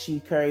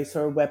 she carries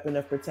her weapon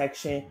of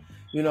protection,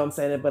 you know what I'm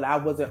saying? But I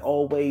wasn't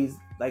always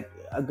like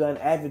a gun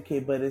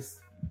advocate, but it's,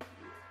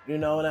 you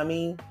know what I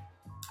mean?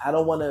 I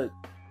don't want to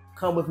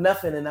come with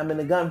nothing and I'm in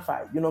a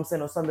gunfight, you know what I'm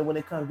saying? Or something when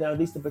it comes down, at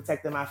least to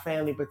protecting my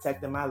family,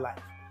 protecting my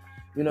life.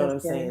 You know what I'm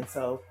saying?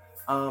 So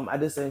I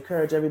just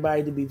encourage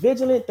everybody to be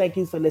vigilant. Thank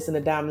you for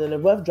listening to Diamond in the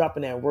Rough,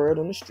 dropping that word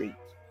on the street.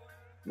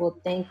 Well,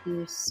 thank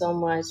you so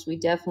much. We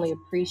definitely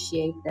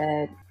appreciate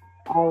that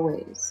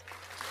always.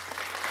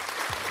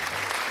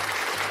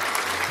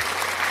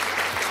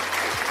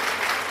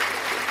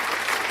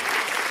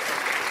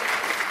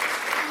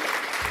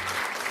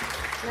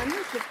 I know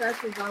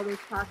professors always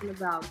talking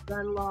about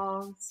gun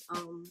laws.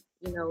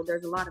 You know,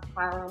 there's a lot of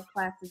firearm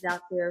classes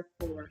out there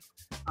for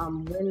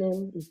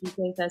women. If you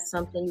think that's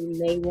something you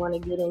may want to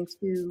get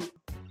into,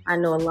 I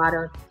know a lot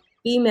of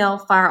female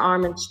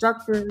firearm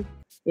instructors.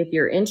 If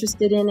you're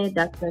interested in it,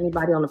 that's for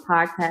anybody on the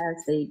podcast.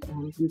 They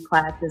do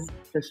classes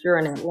for sure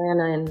in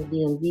Atlanta and the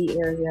DMV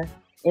area,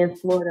 in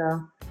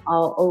Florida,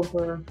 all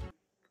over.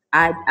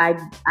 I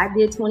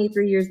did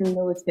 23 years in the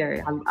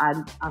military.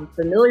 I'm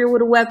familiar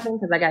with a weapon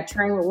because I got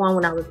trained with one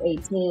when I was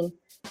 18,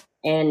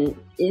 and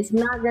it's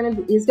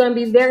gonna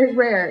be very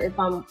rare if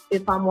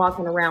I'm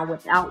walking around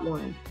without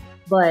one.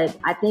 But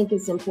I think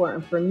it's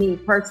important for me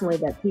personally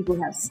that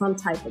people have some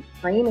type of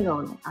training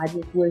on it. I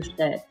just wish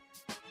that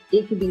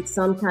it could be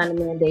some kind of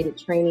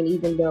mandated training,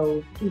 even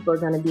though people are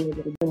going to be able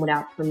to do them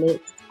without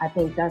permits. I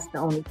think that's the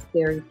only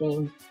scary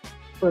thing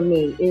for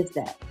me is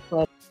that.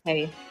 But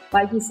hey,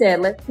 like you said,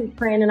 let's keep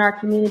praying in our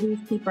communities,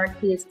 keep our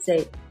kids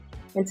safe.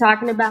 And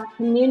talking about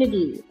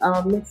community,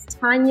 Ms.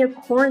 Tanya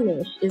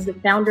Cornish is the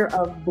founder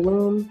of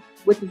Bloom,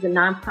 which is a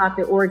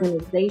nonprofit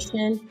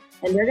organization.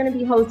 And they're going to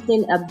be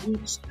hosting a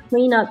beach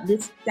cleanup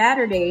this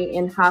Saturday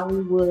in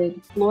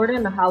Hollywood, Florida.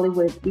 And the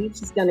Hollywood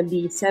Beach is going to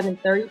be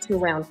 7:30 to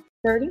around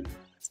 30.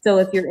 So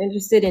if you're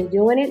interested in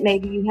doing it,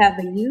 maybe you have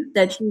a youth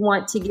that you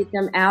want to get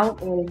them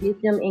out and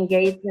get them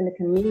engaged in the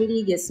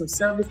community, get some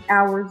service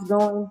hours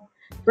going.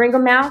 Bring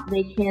them out.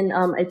 They can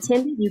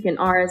attend it. You can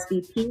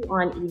RSVP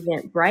on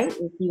Eventbrite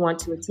if you want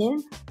to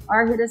attend,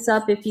 or hit us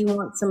up if you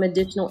want some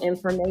additional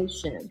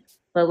information.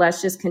 But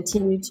let's just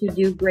continue to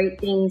do great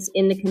things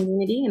in the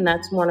community. And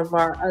that's one of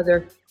our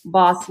other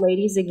boss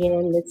ladies,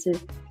 again, Mrs.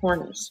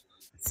 Cornish.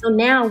 So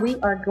now we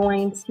are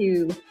going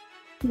to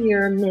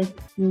hear Miss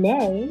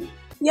Nay.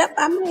 Yep,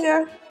 I'm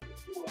here.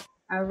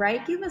 All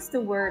right, give us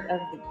the word of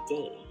the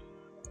day.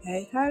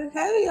 Hey,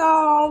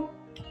 y'all.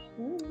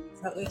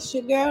 So it's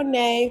your girl,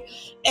 Nay.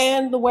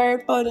 And the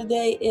word for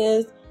today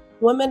is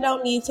women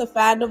don't need to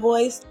find a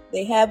voice.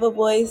 They have a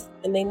voice,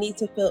 and they need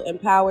to feel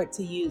empowered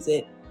to use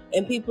it.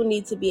 And people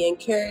need to be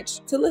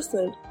encouraged to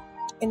listen.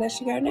 And that's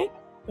your girl, Nay.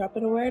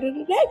 Dropping the word of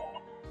the day.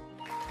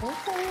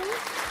 Okay.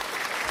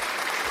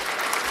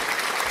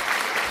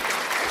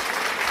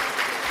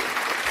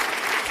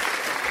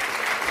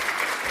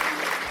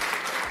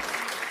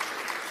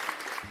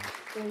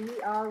 So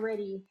we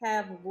already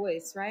have a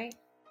voice, right?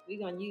 We're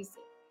going to use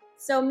it.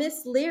 So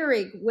Miss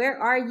Lyric, where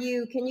are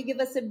you? Can you give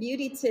us a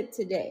beauty tip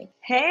today?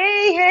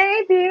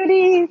 Hey,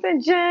 beauties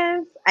and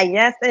gems.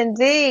 Yes,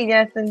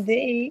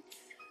 indeed.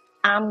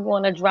 I'm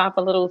going to drop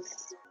a little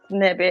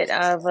snippet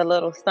of a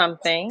little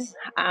something.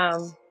 A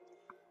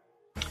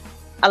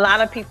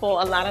lot of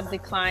the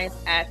clients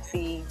at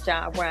the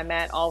job where I'm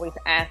at always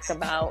ask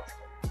about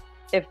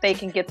if they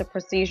can get the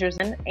procedures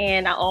in.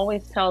 And I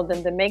always tell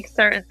them to make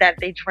certain that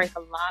they drink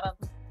a lot of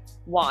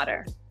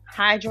water.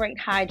 Hydrate.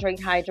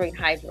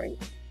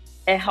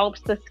 It helps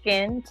the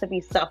skin to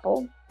be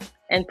supple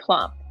and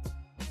plump,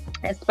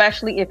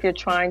 especially if you're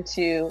trying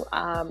to,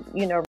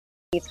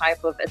 any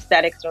type of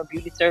aesthetics or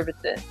beauty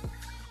services.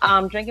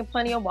 Drinking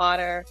plenty of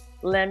water,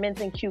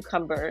 lemons and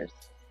cucumbers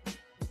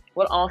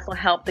will also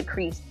help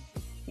decrease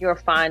your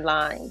fine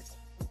lines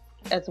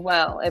as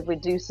well. It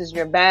reduces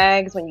your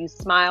bags when you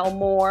smile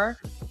more.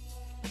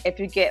 If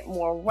you get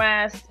more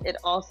rest, it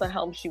also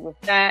helps you with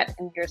that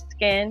and your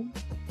skin.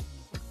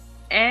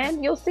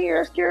 And you'll see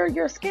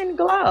your skin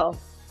glow.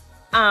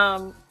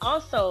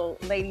 Also,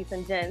 ladies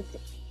and gents,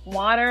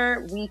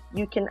 water,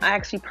 you can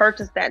actually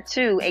purchase that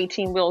too,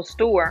 18 Wheel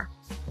store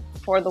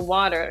for the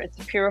water. It's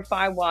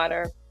purified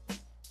water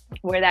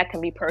where that can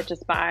be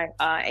purchased by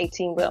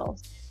 18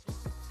 Wheels.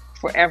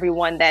 For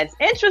everyone that's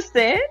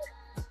interested,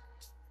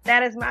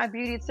 that is my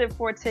beauty tip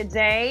for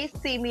today.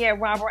 See me at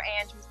Robert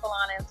Andrews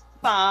Salon and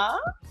Spa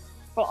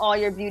for all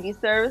your beauty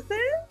services.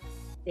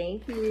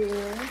 Thank you.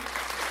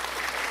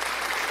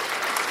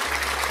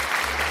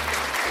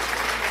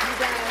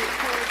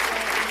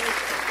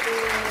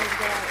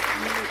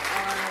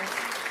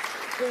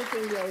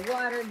 Drinking your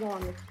water, go on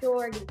the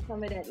store, get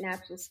some of that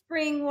natural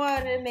spring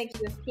water, make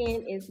sure your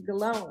skin is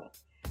glowing.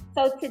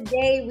 So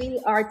today we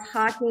are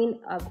talking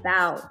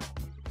about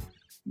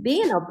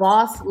being a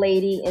boss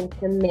lady in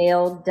some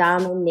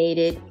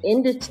male-dominated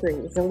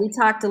industries. And we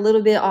talked a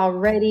little bit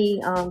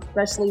already,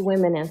 especially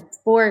women in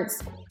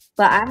sports.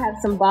 But I have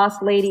some boss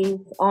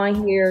ladies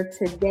on here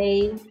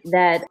today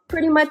that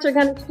pretty much are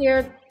going to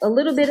share a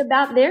little bit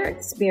about their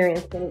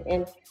experience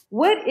and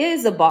what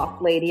is a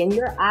boss lady? In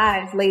your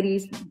eyes,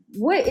 ladies,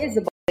 what is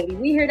a boss lady?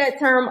 We hear that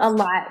term a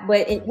lot,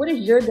 but what is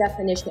your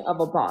definition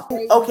of a boss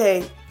lady?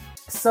 Okay,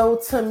 so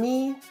to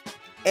me,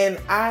 and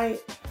I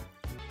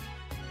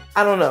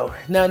don't know.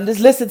 Now, just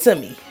listen to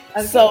me.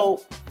 Okay.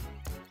 So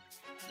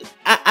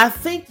I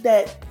think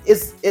that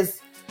is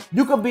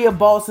you could be a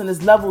boss and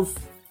there's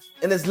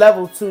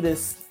levels to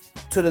this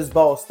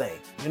boss thing.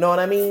 You know what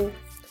I mean?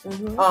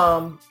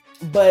 Mm-hmm.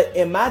 But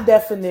in my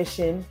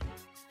definition,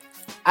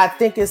 I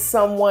think it's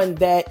someone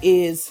that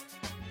is,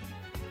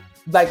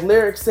 like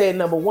Lyric said,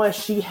 number one,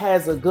 she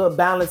has a good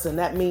balance, and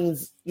that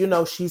means,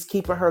 she's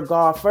keeping her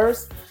guard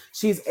first.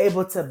 She's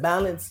able to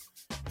balance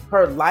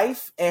her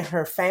life and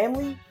her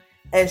family,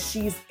 and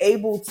she's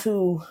able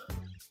to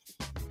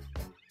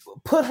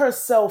put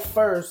herself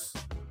first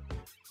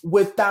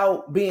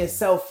without being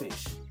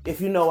selfish, if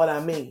you know what I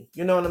mean.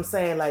 You know what I'm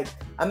saying? Like,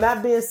 I'm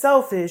not being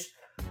selfish,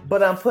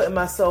 but I'm putting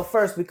myself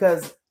first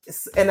because,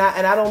 and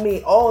I don't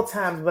mean all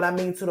times, but I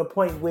mean to the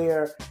point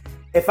where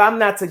if I'm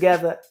not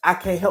together, I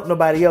can't help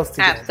nobody else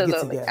get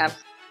together.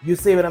 You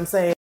see what I'm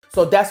saying?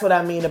 So that's what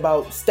I mean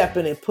about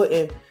stepping and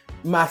putting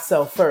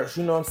myself first.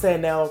 You know what I'm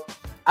saying? Now,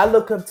 I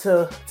look up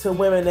to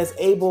women that's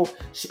able.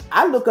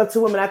 I look up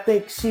to women. I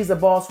think she's a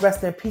boss.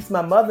 Rest in peace,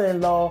 my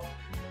mother-in-law.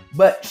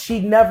 But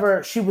she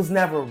was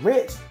never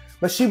rich,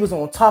 but she was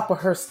on top of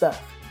her stuff.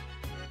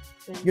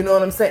 You know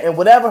what I'm saying? And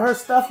whatever her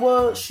stuff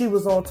was, she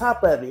was on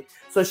top of it.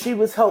 So she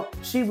was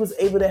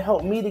able to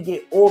help me to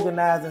get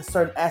organized in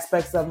certain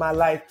aspects of my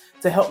life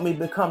to help me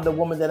become the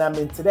woman that I'm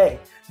in today.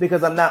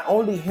 Because I'm not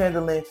only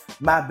handling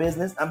my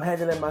business, I'm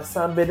handling my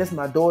son business,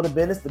 my daughter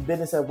business, the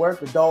business at work,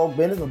 the dog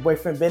business, my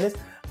boyfriend business.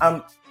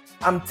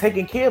 I'm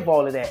taking care of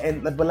all of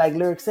that. But like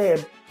Lyric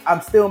said,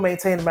 I'm still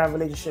maintaining my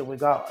relationship with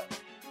God.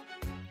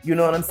 You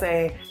know what I'm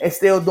saying? And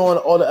still doing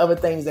all the other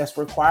things that's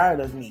required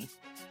of me.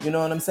 You know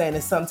what I'm saying?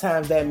 And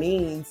sometimes that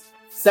means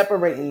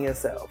separating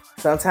yourself.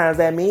 Sometimes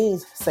that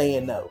means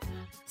saying no.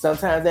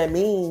 Sometimes that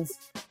means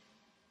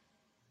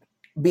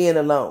being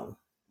alone.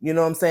 You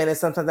know what I'm saying? And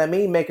sometimes that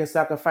means making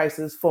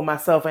sacrifices for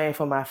myself and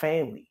for my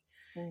family.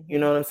 Mm-hmm. You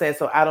know what I'm saying?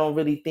 So I don't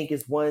really think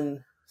it's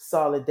one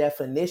solid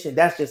definition.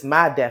 That's just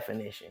my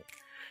definition.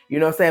 You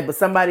know what I'm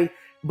saying?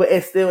 But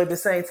it's still at the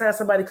same time,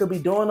 somebody could be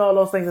doing all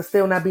those things and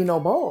still not be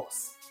no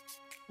boss.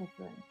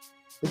 Okay.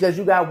 Because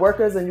you got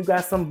workers and you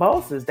got some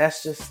bosses.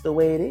 That's just the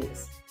way it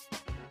is.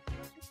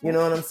 You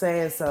know what I'm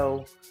saying?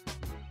 So,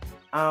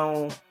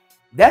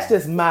 that's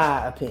just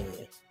my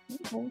opinion.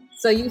 Okay.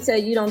 So you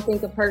said you don't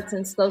think a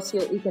person's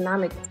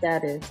socioeconomic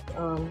status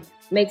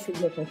makes a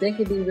difference. They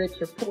could be rich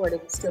or poor. They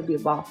could still be a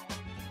boss.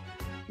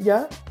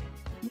 Yeah.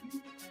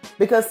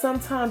 Because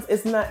sometimes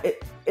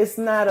it's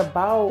not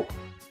about.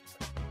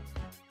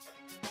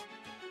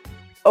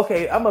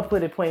 Okay, I'm gonna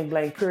put it point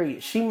blank.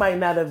 Period. She might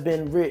not have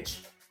been rich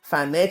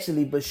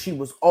financially, but she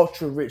was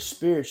ultra rich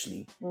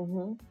spiritually.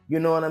 Mm-hmm. You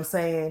know what I'm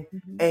saying?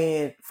 Mm-hmm.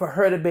 And for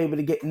her to be able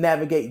to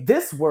navigate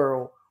this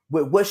world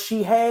with what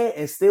she had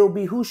and still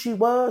be who she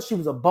was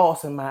a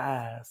boss in my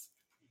eyes.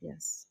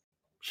 Yes.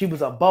 She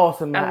was a boss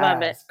in my eyes.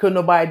 Love it. Couldn't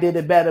nobody did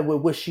it better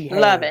with what she had.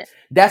 Love it.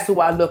 That's who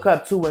I look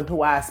up to and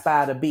who I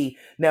aspire to be.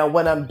 Now,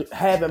 when I'm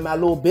having my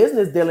little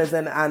business dealings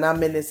and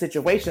I'm in this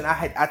situation,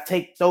 I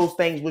take those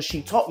things what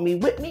she taught me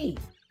with me.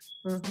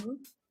 Mm-hmm.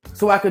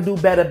 So I could do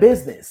better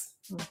business.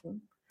 Mm-hmm.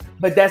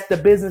 But the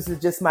business is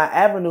just my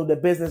avenue. The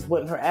business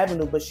wasn't her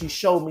avenue, but she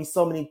showed me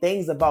so many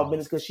things about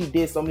business because she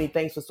did so many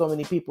things for so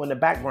many people in the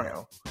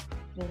background.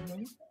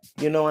 Mm-hmm.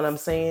 You know what I'm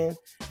saying?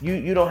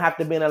 You don't have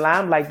to be in the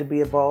limelight to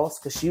be a boss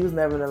because she was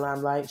never in the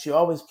limelight. She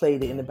always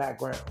played it in the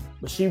background.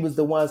 But she was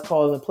the ones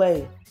calling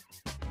play.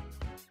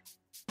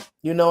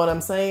 You know what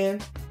I'm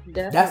saying?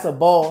 Definitely. That's a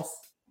boss.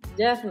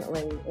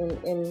 Definitely.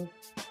 And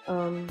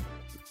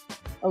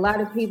a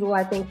lot of people,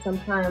 I think,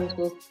 sometimes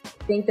will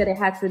think that it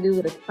has to do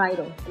with a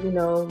title. You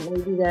know,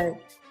 maybe that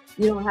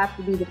you don't have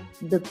to be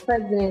the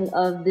president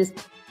of this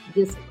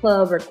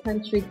club or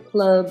country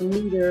club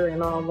leader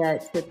and all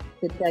that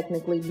to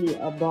technically be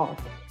a boss.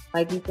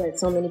 Like you said,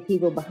 so many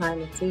people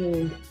behind the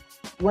scenes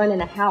running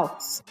a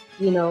house.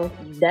 You know,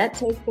 that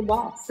takes a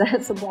boss.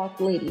 That's a boss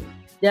lady.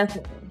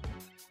 Definitely.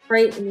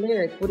 Freight and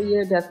Lyric, what are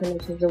your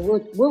definitions? Or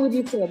what would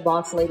you say a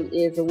boss lady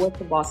is, or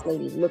what's a boss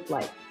lady look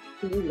like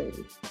to you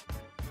ladies?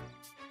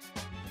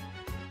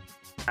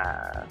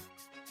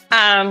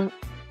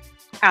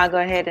 I'll go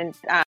ahead and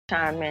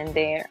chime in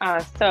there.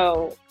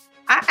 So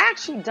I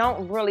actually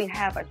don't really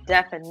have a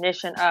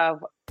definition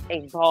of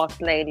a boss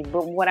lady,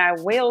 but what I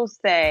will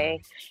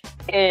say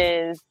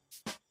is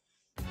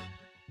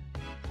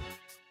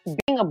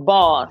being a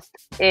boss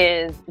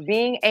is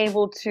being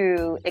able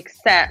to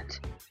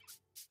accept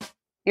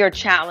your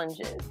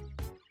challenges.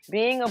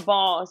 Being a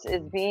boss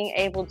is being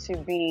able to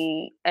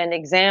be an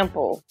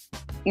example,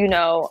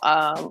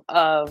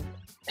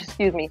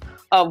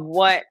 of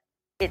what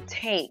it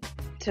takes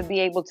to be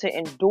able to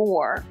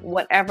endure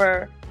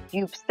whatever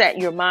you've set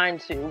your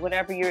mind to,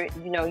 whatever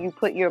you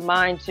put your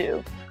mind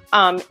to.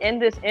 In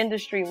this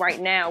industry right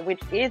now, which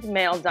is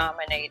male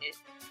dominated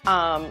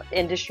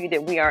industry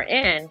that we are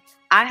in,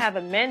 I have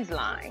a men's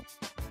line.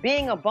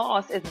 Being a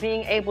boss is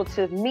being able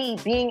to, me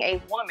being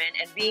a woman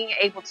and being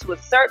able to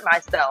assert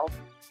myself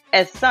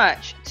as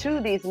such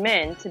to these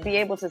men, to be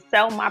able to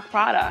sell my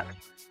products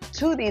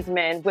to these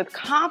men with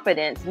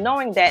confidence,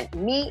 knowing that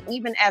me,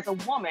 even as a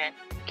woman,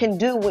 can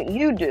do what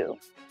you do,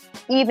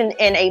 even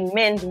in a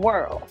men's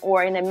world,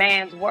 or in a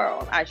man's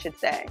world, I should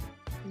say.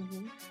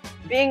 Mm-hmm.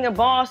 Being a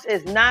boss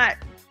is not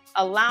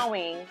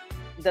allowing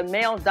the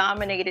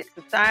male-dominated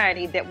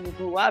society that we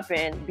grew up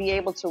in be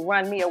able to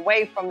run me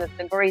away from the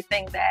very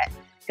thing that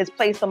is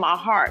placed on my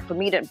heart for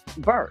me to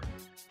birth,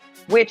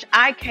 which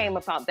I came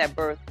about that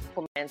birth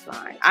for Men's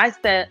Line. I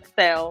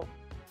sell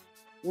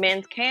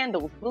men's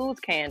candles, booze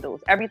candles.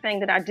 Everything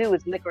that I do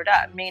is liquored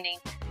up, meaning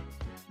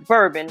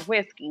bourbon,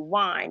 whiskey,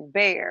 wine,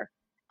 beer,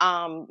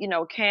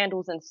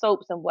 candles and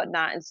soaps and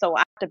whatnot. And so I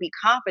have to be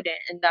confident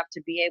enough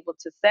to be able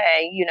to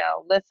say,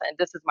 listen,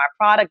 this is my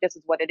product. This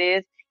is what it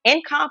is,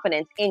 in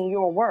confidence in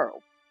your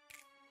world.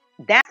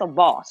 That's a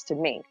boss to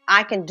me.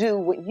 I can do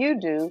what you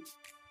do,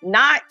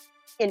 not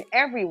in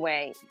every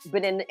way,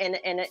 but in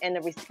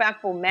a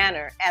respectful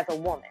manner as a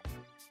woman.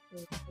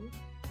 Mm-hmm.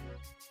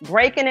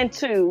 Breaking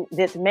into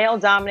this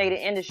male-dominated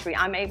industry,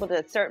 I'm able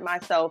to assert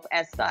myself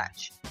as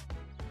such.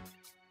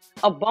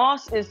 A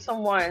boss is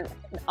someone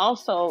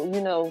also,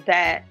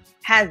 that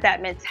has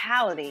that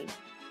mentality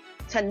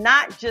to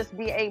not just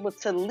be able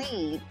to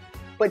lead,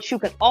 but you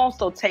can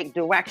also take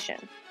direction.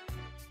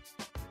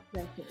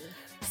 Definitely.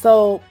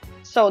 So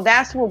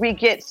that's where we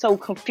get so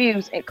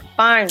confused and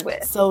confined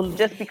with. So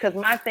just because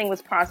my thing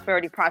was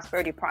prosperity, but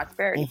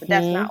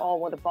that's Mhm. not all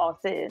what a boss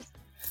is.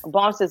 A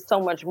boss is so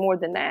much more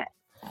than that.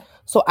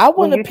 So I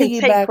When want to you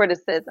can take piggyback.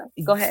 criticism.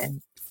 Go ahead.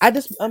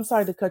 I'm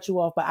sorry to cut you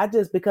off, but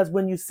because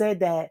when you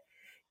said that,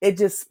 it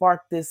just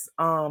sparked this.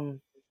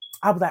 I'm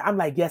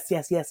like, yes,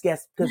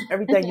 because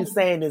everything you're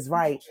saying is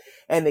right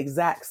and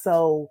exact.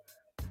 So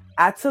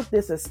I took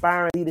this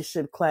aspiring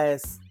leadership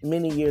class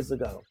many years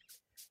ago,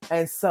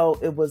 and so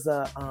it was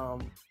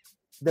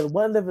the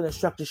one living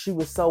instructor. She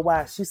was so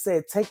wise. She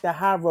said, "Take the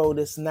high road.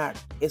 It's not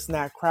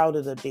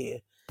crowded or there."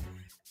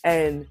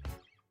 And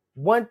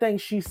one thing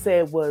she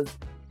said was,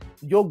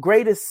 "Your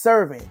greatest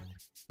servant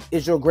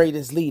is your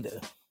greatest leader."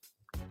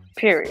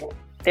 Period.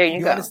 There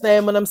you go.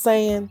 Understand what I'm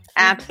saying?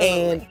 Absolutely.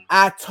 And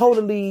I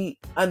totally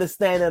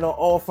understand that on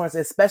all fronts,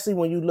 especially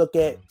when you look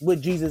at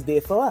what Jesus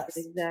did for us.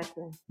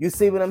 Exactly. You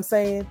see what I'm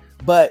saying?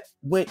 But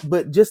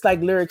just like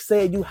Lyric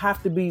said, you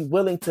have to be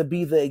willing to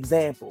be the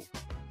example.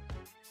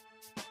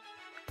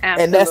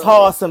 Absolutely. And that's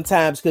hard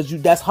sometimes because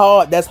that's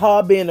hard. That's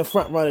hard being the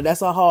front runner.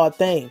 That's a hard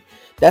thing.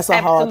 That's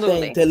a hard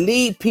thing. To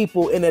lead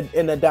people in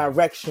a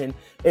direction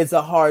is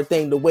a hard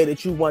thing, the way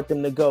that you want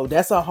them to go.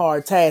 That's a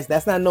hard task.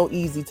 That's not no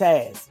easy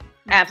task.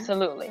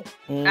 Absolutely.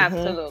 Mm-hmm.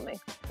 Absolutely.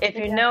 If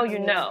you know, you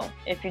know.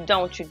 If you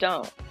don't, you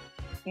don't.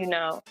 You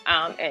know,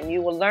 and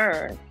you will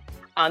learn.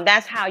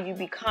 That's how you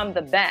become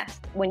the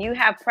best. When you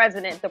have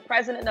the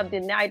president of the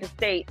United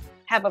States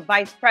have a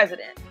vice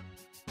president.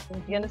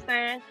 You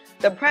understand?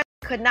 The president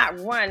could not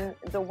run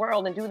the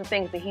world and do the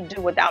things that he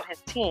do without his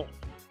team.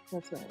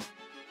 That's right.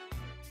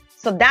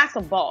 So that's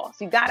a boss.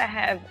 You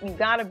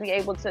gotta be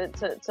able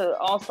to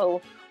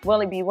also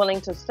be willing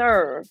to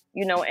serve,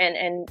 you know,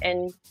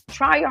 and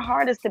try your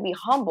hardest to be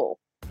humble,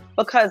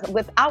 because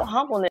without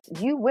humbleness,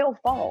 you will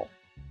fall.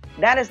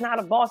 That is not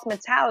a boss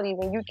mentality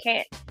when you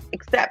can't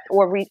accept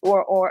or be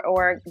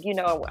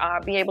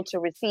able to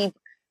receive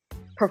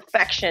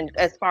perfection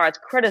as far as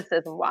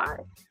criticism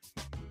wise.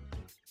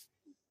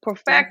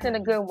 Perfect in a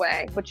good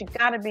way, but you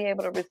got to be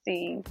able to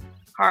receive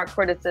hard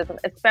criticism,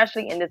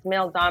 especially in this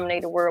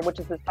male-dominated world, which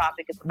is this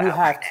topic is about. You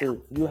have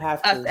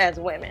to. Us as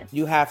women.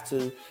 You have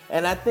to.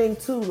 And I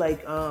think too,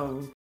 like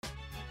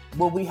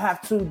what we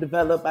have to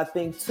develop, I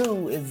think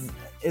too,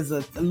 is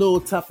a little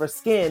tougher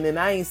skin. And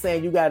I ain't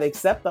saying you gotta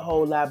accept a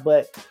whole lot,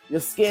 but your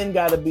skin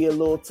gotta be a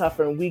little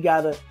tougher, and we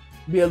gotta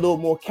be a little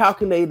more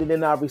calculated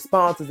in our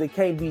responses. It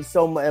can't be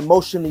so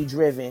emotionally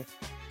driven.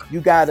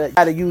 You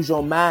gotta use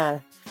your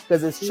mind.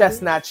 Because it's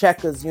chess, not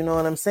checkers. You know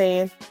what I'm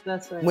saying?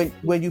 That's right.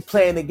 When you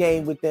playing the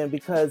game with them,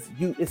 because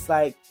it's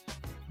like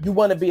you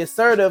want to be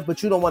assertive,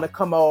 but you don't want to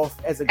come off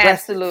as aggressive.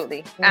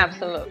 Absolutely.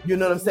 Absolutely. You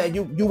know what I'm saying?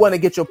 You want to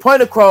get your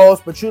point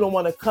across, but you don't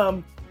want to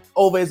come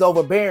over as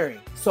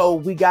overbearing. So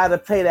we got to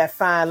play that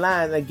fine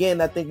line.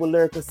 Again, I think what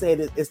Lyrica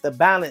said is the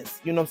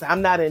balance. You know what I'm saying?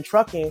 I'm not in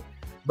trucking,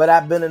 but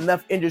I've been in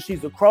enough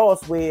industries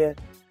across where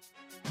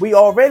we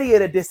already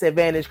at a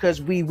disadvantage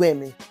because we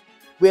women.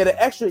 We're at an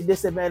extra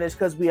disadvantage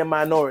because we a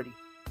minority.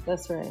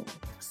 That's right.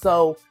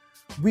 So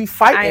we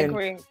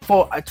fighting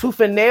for a tooth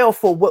and nail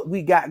for what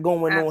we got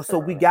going on. So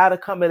we got to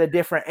come at a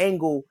different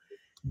angle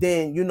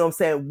than, you know what I'm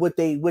saying, what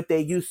they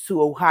used to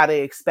or how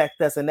they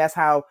expect us. And that's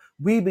how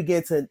we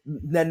begin to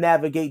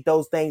navigate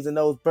those things and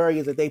those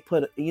barriers that they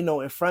put, you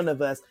know, in front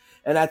of us.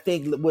 And I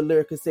think what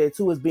Lyrica said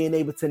too is being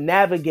able to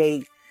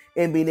navigate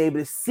and being able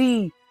to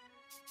see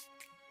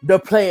the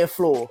playing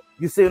floor.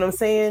 You see what I'm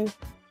saying?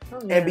 Oh,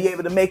 yeah. And be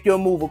able to make your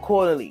move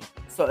accordingly.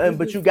 So,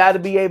 but you got to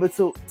be able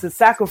to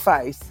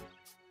sacrifice,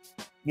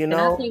 you know.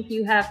 And I think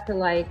you have to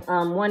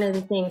one of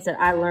the things that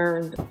I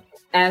learned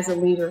as a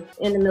leader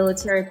in the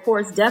military, of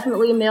course,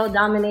 definitely a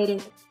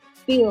male-dominated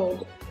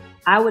field.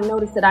 I would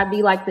notice that I'd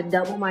be like the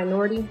double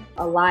minority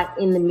a lot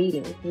in the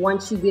meeting.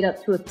 Once you get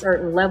up to a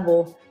certain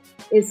level,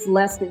 it's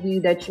less of you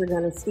that you're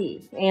going to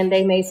see. And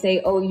they may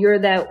say, oh, you're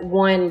that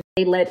one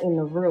they let in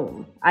the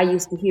room. I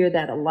used to hear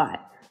that a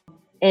lot.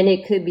 And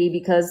it could be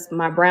because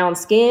my brown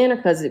skin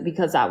or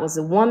because I was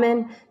a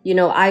woman. You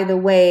know, either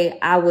way,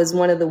 I was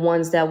one of the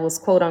ones that was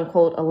quote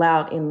unquote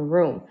allowed in the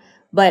room.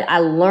 But I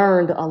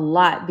learned a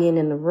lot being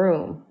in the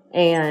room.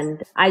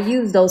 And I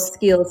used those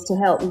skills to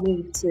help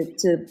me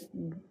to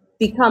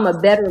become a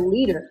better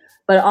leader.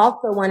 But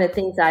also one of the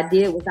things I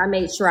did was I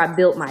made sure I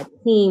built my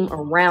team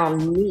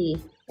around me,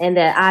 and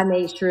that I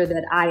made sure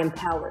that I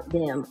empowered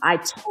them. I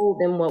told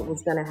them what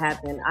was going to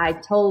happen. I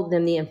told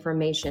them the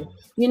information.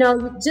 You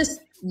know, just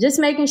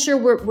making sure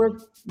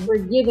we're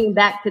giving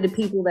back to the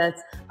people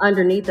that's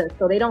underneath us,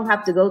 so they don't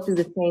have to go through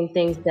the same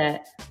things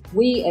that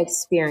we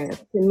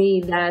experience. To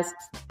me, that's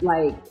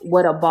like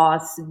what a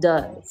boss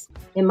does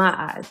in my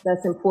eyes.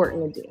 That's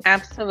important to do.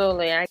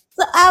 Absolutely.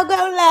 So I'll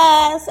go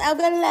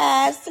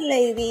last,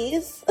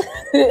 ladies.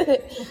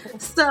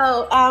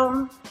 So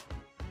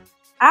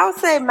I would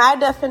say my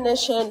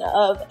definition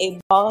of a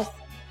boss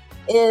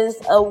is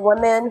a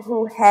woman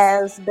who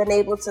has been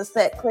able to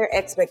set clear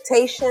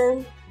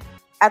expectations.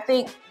 I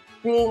think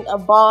being a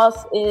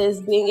boss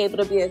is being able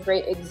to be a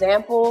great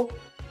example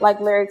like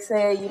Lyric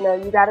said, you know,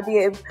 you got to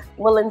be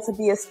willing to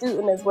be a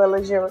student as well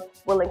as you're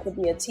willing to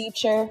be a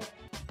teacher.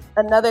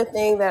 Another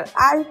thing that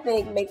I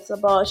think makes a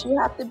boss, you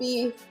got to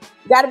be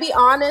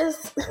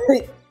honest.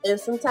 And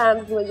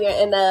sometimes when you're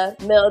in a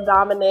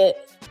male-dominant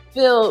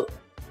field,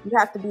 you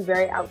have to be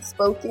very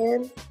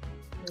outspoken.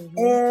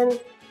 And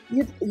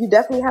you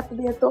definitely have to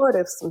be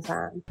authoritative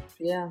sometimes.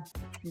 Yeah,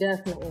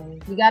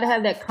 definitely. You got to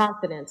have that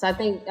confidence. I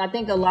think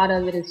a lot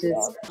of it is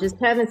just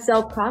having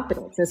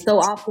self-confidence. And so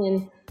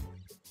often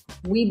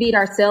we beat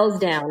ourselves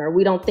down, or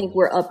we don't think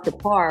we're up to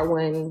par,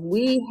 when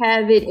we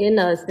have it in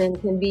us and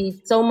can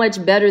be so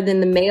much better than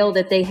the male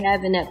that they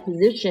have in that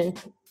position.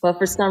 But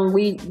for some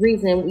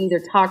reason, we either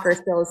talk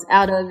ourselves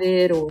out of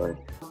it or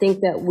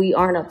think that we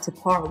aren't up to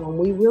par when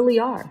we really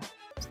are.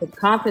 So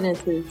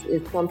confidence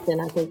is something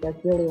I think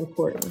that's really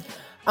important.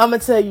 I'm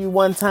going to tell you,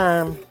 one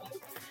time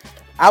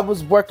I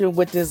was working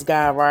with this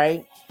guy,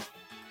 right?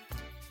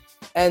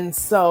 And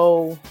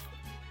so,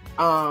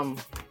 how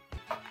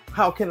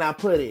can I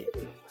put it?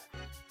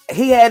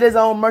 He had his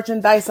own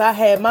merchandise. I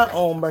had my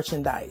own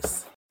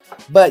merchandise.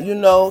 But, you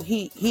know,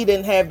 he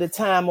didn't have the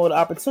time or the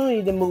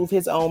opportunity to move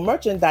his own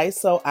merchandise.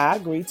 So I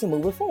agreed to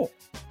move it for him.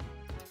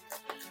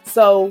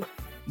 So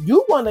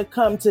you want to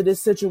come to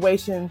this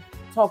situation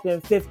talking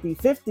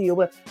 50-50 or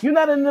what? You're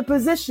not in the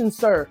position,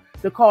 sir,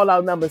 to call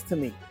out numbers to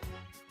me.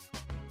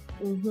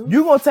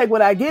 You're going to take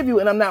what I give you,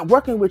 and I'm not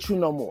working with you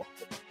no more.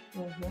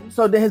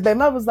 So then his baby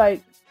mother was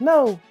like,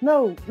 no,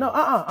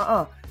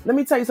 let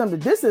me tell you something.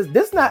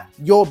 This not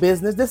your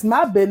business. This is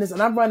my business,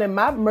 and I'm running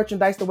my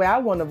merchandise the way I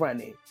want to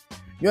run it.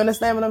 You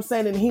understand what I'm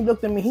saying? And he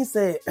looked at me, he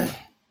said,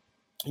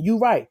 you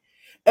right.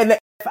 And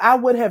if I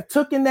would have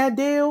taken that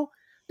deal,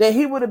 then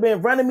he would have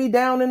been running me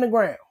down in the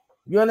ground.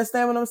 You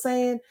understand what I'm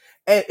saying?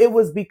 And it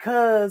was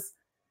because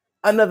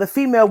another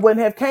female wouldn't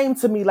have came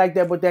to me like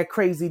that with that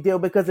crazy deal,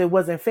 because it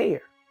wasn't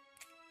fair.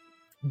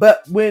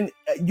 But when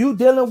you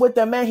dealing with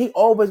that man, he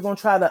always going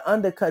to try to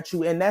undercut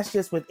you. And that's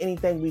just with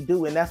anything we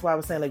do. And that's why I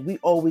was saying, like, we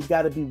always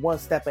got to be one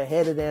step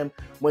ahead of them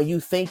when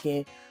you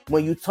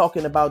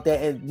talking about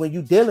that and when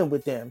you dealing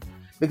with them.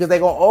 Because they're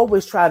going to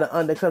always try to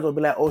undercut or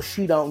be like, oh,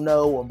 she don't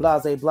know, or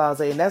blase.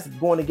 And that's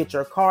going to get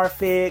your car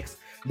fixed.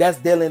 That's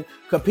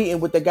competing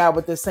with the guy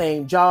with the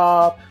same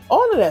job.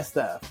 All of that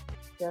stuff.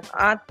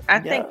 I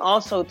think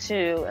also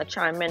too, I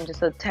chime in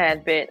just a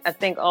tad bit. I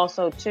think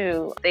also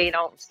too, they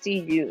don't see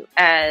you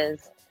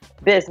as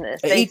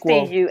business. They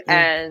see you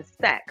as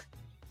sex.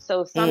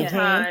 So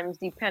sometimes,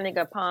 depending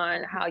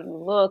upon how you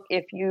look,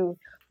 if you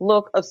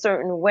look a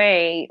certain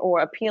way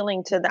or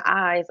appealing to the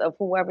eyes of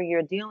whoever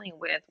you're dealing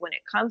with when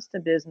it comes to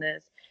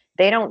business,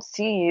 they don't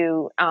see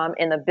you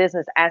in the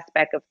business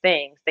aspect of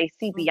things. They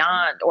see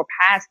beyond or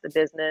past the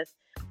business,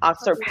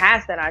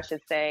 surpass that, I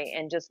should say,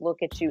 and just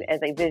look at you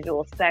as a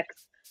visual sex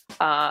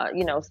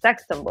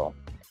symbol.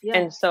 Yeah.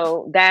 And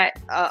so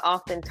that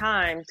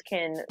oftentimes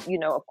can,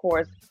 of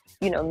course,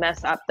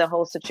 mess up the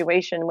whole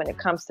situation when it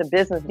comes to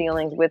business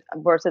dealings with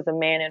versus a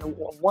man and a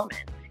woman.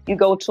 You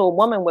go to a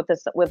woman with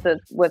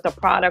a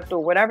product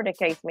or whatever the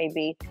case may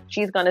be,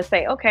 she's going to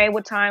say, okay,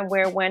 what time,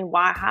 where, when,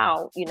 why,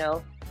 how,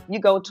 You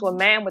go to a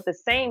man with the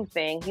same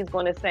thing, he's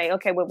going to say,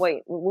 okay,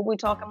 wait, what we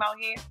talking about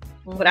here?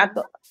 But I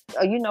thought,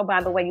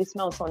 by the way, you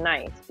smell so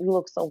nice. You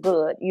look so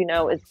good.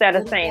 Instead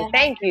of saying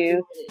thank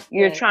you,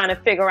 you're trying to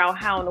figure out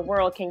how in the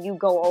world can you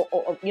go,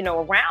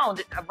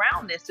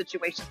 around this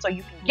situation so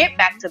you can get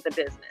back to the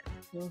business.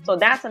 So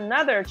that's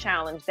another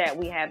challenge that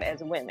we have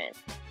as women.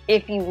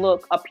 If you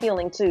look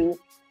appealing to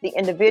the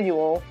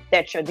individual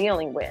that you're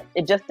dealing with,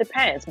 it just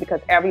depends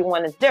because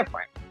everyone is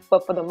different.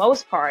 But for the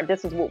most part,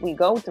 this is what we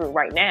go through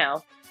right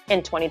now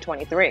in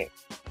 2023.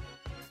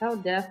 Oh,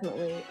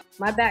 definitely.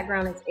 My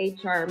background is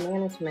HR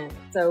management.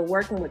 So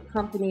working with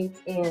companies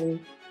and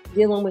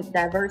dealing with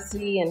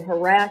diversity and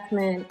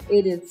harassment,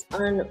 it is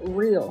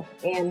unreal.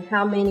 And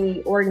how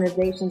many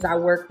organizations I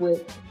work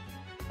with.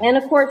 And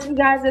of course, you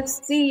guys have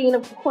seen,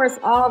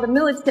 all the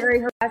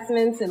military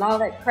harassments and all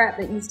that crap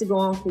that used to go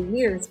on for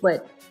years.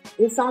 But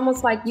it's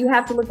almost like you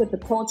have to look at the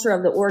culture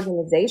of the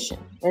organization.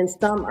 And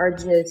some are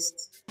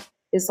just,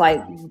 it's like,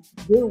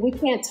 dude, we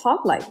can't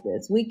talk like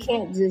this. We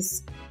can't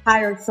just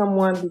hire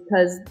someone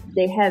because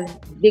they have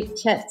big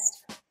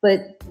chests.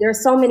 But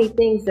there's so many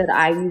things that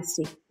I used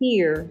to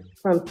hear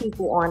from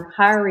people on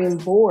hiring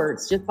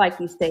boards, just like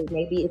you say,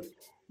 maybe if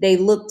they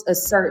looked a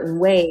certain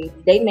way,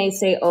 they may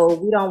say, oh,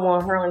 we don't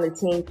want her on the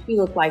team. She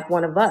looked like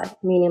one of us,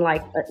 meaning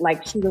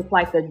like she looked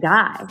like a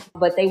guy.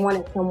 But they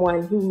wanted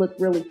someone who looked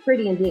really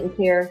pretty and didn't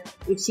care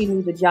if she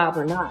knew the job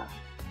or not.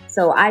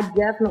 So I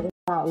definitely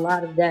saw a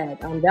lot of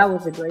that. That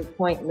was a great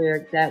point,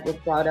 Lyric, that was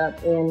brought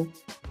up. And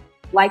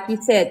like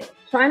you said,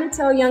 trying to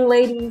tell young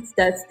ladies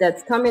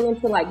that's coming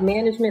into like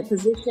management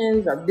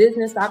positions or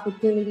business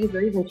opportunities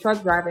or even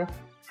truck driving,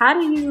 how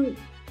do you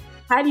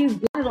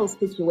get in those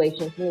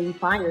situations when you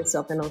find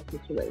yourself in those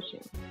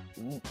situations?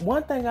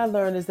 One thing I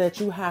learned is that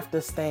you have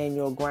to stand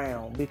your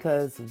ground,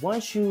 because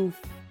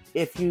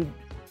if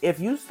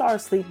you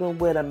start sleeping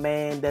with a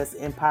man that's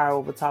in power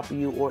over top of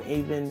you, or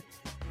even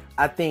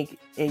I think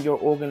in your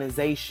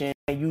organization,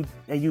 and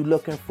you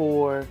looking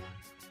for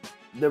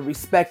the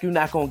respect, you're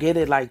not gonna get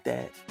it like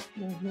that.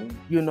 Mm-hmm.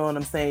 You know what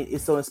I'm saying?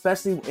 So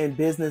especially in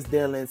business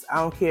dealings, I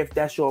don't care if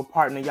that's your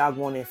partner, y'all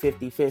going in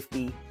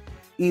 50-50.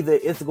 Either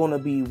it's going to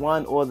be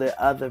one or the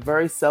other.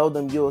 Very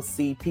seldom you'll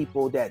see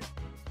people that,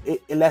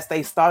 unless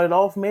they started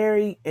off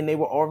married and they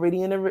were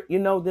already in a,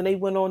 then they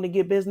went on to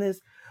get business.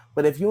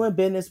 But if you're in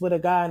business with a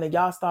guy and then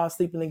y'all start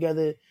sleeping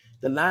together,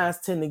 the lines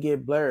tend to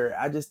get blurred.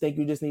 I just think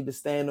you just need to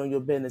stand on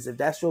your business. If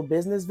that's your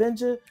business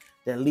venture,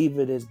 then leave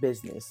it as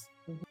business.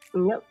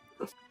 Yep.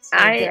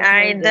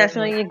 I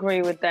definitely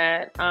agree with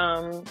that.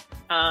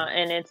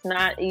 And it's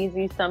not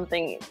easy.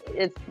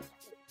 It's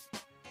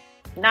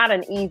not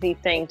an easy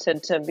thing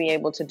to be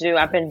able to do.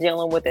 I've been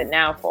dealing with it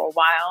now for a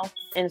while.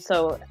 And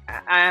so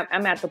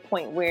I'm at the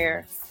point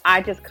where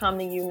I just come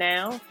to you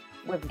now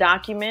with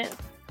documents.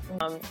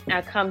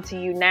 I come to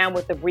you now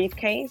with a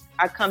briefcase.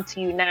 I come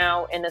to you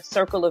now in a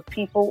circle of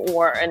people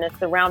or in a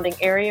surrounding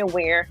area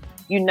where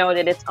you know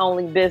that it's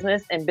only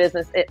business and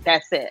business,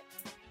 that's it.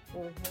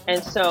 Mm-hmm.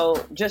 And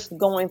so just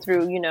going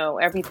through,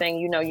 everything,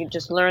 you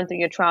just learn through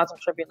your trials and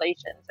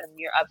tribulations and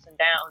your ups and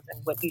downs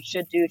and what you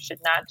should do, should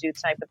not do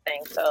type of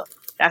thing. So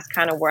that's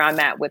kind of where I'm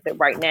at with it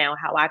right now,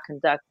 how I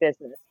conduct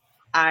business.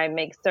 I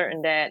make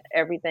certain that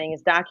everything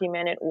is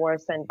documented or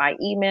sent by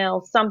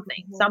email,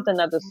 something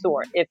of the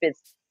sort, if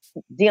it's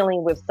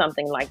dealing with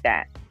something like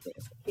that.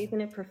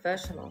 Keeping it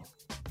professional.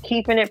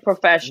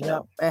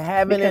 Yep. And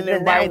having it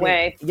in writing.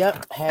 Way,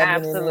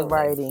 having it in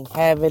writing.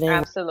 Having it in.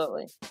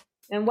 Absolutely.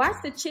 And watch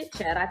the chit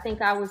chat. I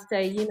think I would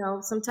say,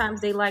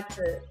 sometimes they like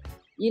to,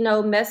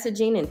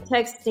 messaging and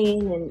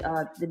texting and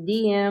the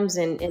DMs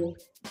and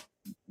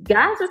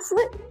guys are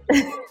slick.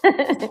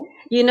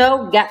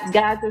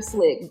 Guys are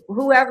slick.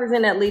 Whoever's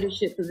in that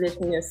leadership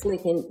position, they're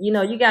slick. And,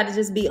 you got to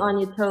just be on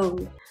your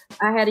toes.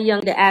 I had a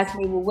young to ask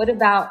me, well, what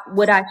about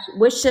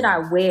what should I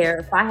wear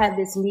if I have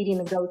this meeting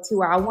to go to,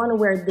 or I want to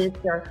wear this,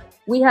 or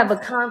we have a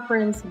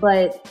conference,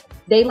 but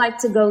they like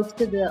to go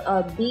to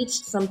the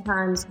beach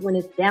sometimes when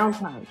it's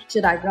downtime.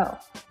 Should I go?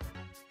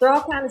 There are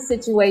all kinds of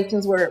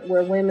situations where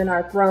women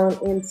are thrown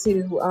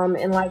into,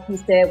 and like you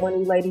said, one of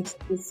you ladies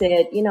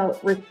said,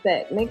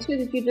 respect. Make sure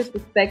that you just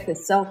respect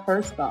yourself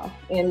first off,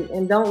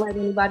 and don't let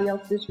anybody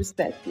else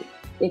disrespect you.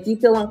 If you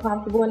feel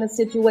uncomfortable in a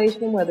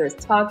situation, whether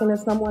it's talking to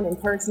someone in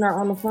person or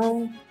on the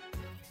phone,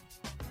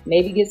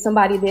 maybe get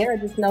somebody there, or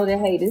just know that,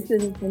 hey, this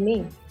isn't for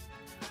me.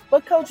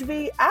 But Coach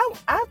V,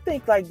 I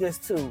think like this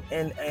too,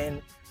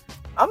 and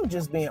I'm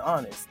just being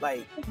honest.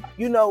 Like,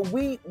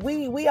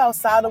 we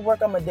outside of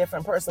work, I'm a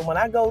different person. When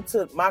I go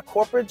to my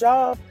corporate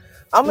job,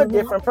 I'm a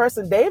different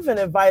person. They even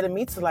invited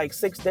me to like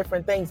 6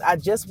 different things. I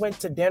just went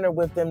to dinner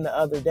with them the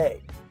other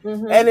day.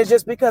 Mm-hmm. And it's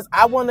just because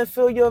I want to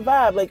feel your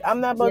vibe. Like,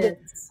 I'm not about to,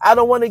 I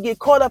don't want to get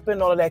caught up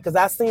in all of that because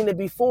I've seen it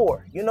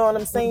before. You know what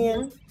I'm saying?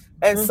 Mm-hmm.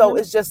 And so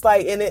it's just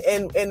like,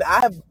 and I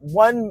have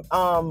one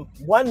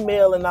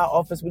male in our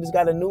office. We just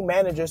got a new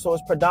manager, so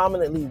it's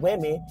predominantly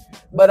women.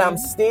 But I'm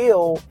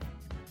still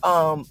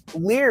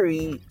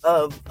leery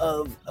of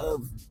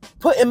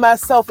putting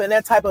myself in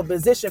that type of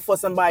position for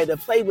somebody to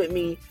play with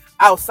me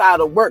outside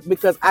of work,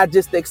 because I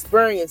just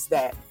experienced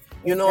that.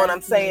 You know what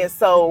I'm saying?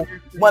 So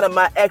one of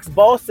my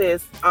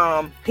ex-bosses,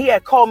 he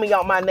had called me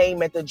out my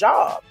name at the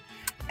job,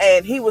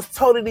 and he was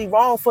totally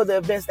wrong for the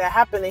events that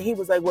happened. And he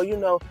was like,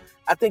 well,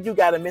 I think you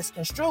got to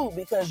misconstrue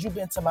because you've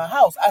been to my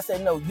house. I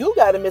said, no, you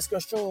got to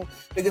misconstrue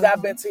because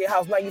I've been to your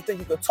house. Now you think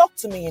you could talk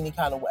to me any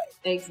kind of way.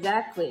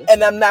 Exactly.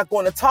 And I'm not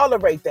going to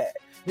tolerate that.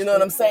 You know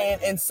what I'm saying?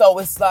 And so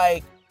it's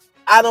like,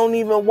 I don't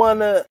even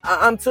want to,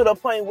 I'm to the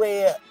point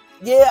where,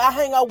 I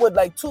hang out with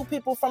like 2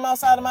 people from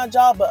outside of my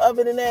job, but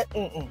other than that,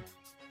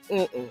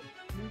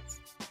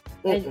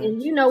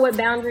 And you know what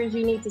boundaries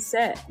you need to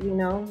set, you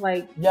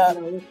got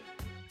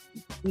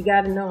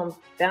to know them.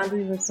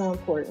 Boundaries are so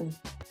important.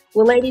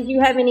 Well, ladies, you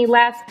have any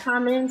last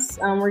comments?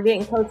 We're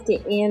getting close to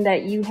end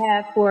that you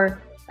have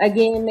for,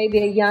 again, maybe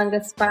a young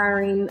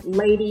aspiring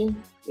lady.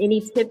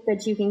 Any tip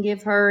that you can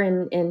give her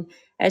and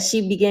as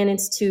she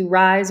begins to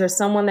rise, or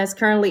someone that's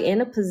currently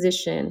in a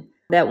position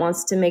that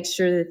wants to make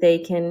sure that they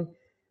can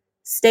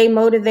stay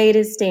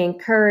motivated, stay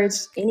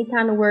encouraged, any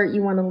kind of word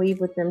you want to leave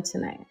with them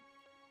tonight?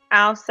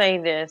 I'll say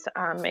this,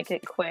 I'll make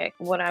it quick.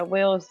 What I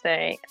will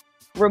say,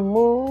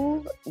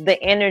 remove the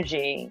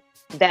energy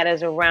that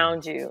is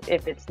around you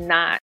if it's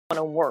not going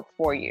to work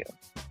for you.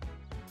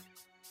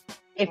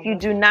 If you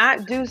do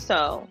not do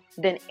so,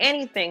 then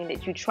anything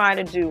that you try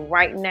to do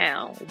right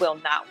now will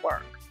not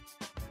work.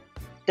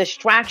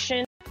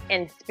 Distraction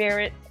and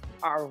spirits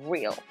are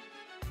real.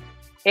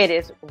 It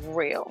is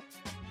real.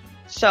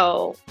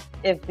 So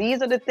if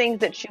these are the things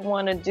that you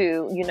want to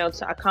do,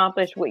 to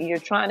accomplish what you're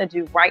trying to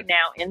do right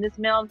now in this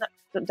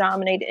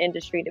male-dominated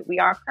industry that we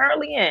are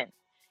currently in,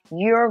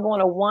 you're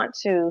going to want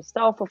to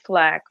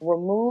self-reflect,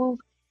 remove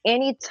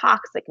any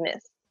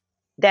toxicness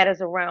that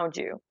is around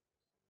you.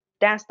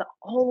 That's the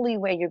only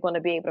way you're going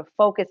to be able to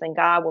focus, and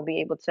God will be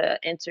able to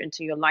enter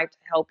into your life to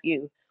help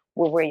you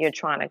with where you're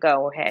trying to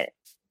go ahead.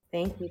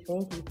 Thank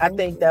you. I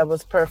think that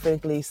was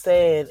perfectly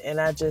said.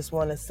 And I just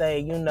want to say,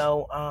 in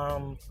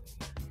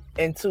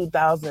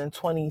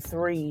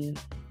 2023,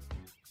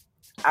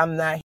 I'm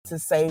not here to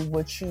say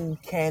what you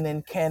can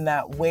and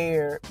cannot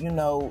wear, in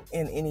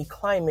any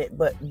climate,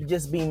 but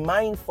just be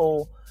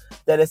mindful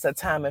that it's a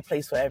time and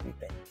place for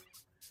everything.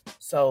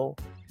 So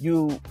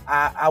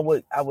I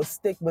would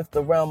stick with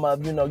the realm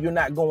of, you're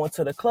not going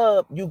to the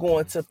club, you're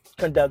going to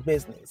conduct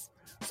business.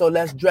 So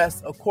let's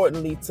dress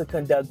accordingly to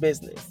conduct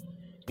business.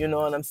 You know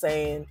what I'm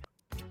saying?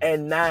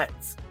 And not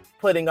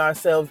putting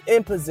ourselves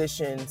in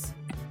positions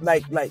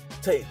like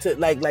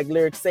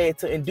Lyric said,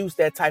 to induce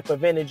that type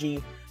of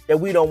energy that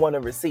we don't want to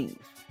receive.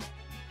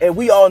 And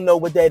we all know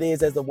what that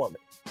is as a woman.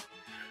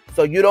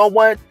 So you don't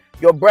want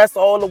your breasts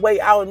all the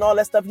way out and all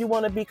that stuff. You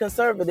want to be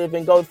conservative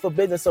and go for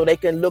business so they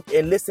can look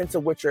and listen to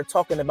what you're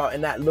talking about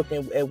and not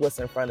looking at what's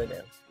in front of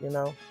them,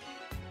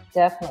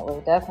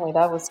 Definitely.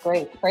 That was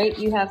great. Great.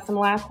 You have some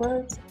last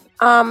words?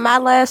 My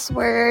last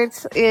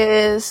words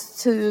is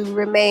to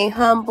remain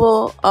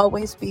humble,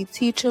 always be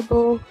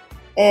teachable,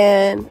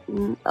 and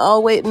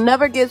always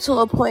never get to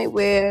a point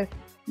where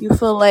you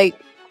feel like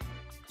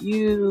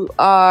you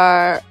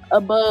are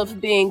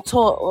above being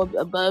taught or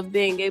above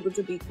being able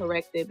to be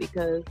corrected,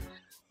 because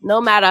no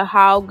matter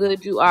how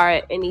good you are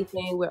at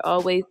anything, we're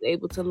always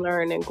able to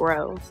learn and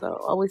grow. So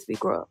always be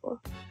growing.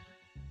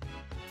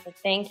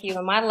 Thank you.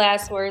 And my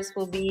last words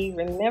will be,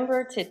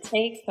 remember to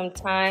take some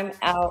time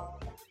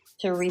out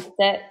to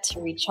reset, to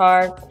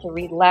recharge, to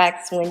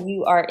relax when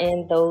you are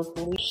in those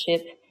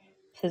leadership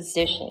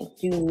positions.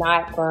 Do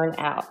not burn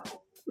out.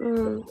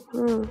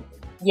 Mm-hmm.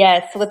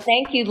 Yes. Well,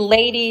 thank you,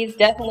 ladies.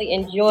 Definitely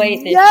enjoyed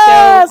this show.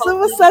 Yes, it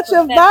was such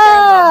a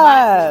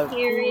vibe.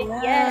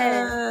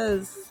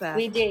 Yes.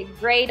 We did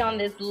great on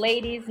this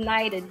ladies'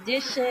 night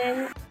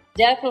edition.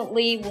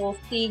 Definitely we'll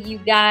see you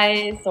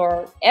guys,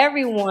 or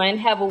everyone,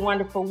 have a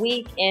wonderful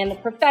week. And the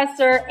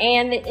professor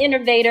and the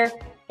innovator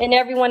and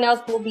everyone else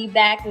will be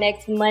back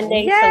next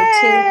Monday.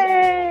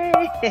 Yay!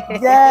 So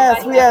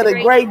yes, we had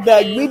a great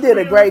day. We did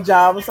a great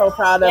job. I'm so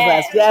proud of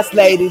us. Yes,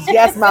 ladies.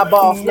 Yes, my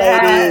boss ladies.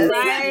 Right.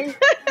 Bye.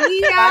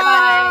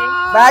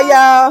 Bye-bye. Bye,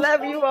 y'all.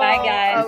 Love you all. Bye, guys.